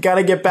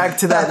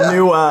to that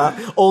new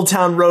Old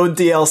Town Road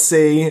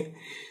DLC.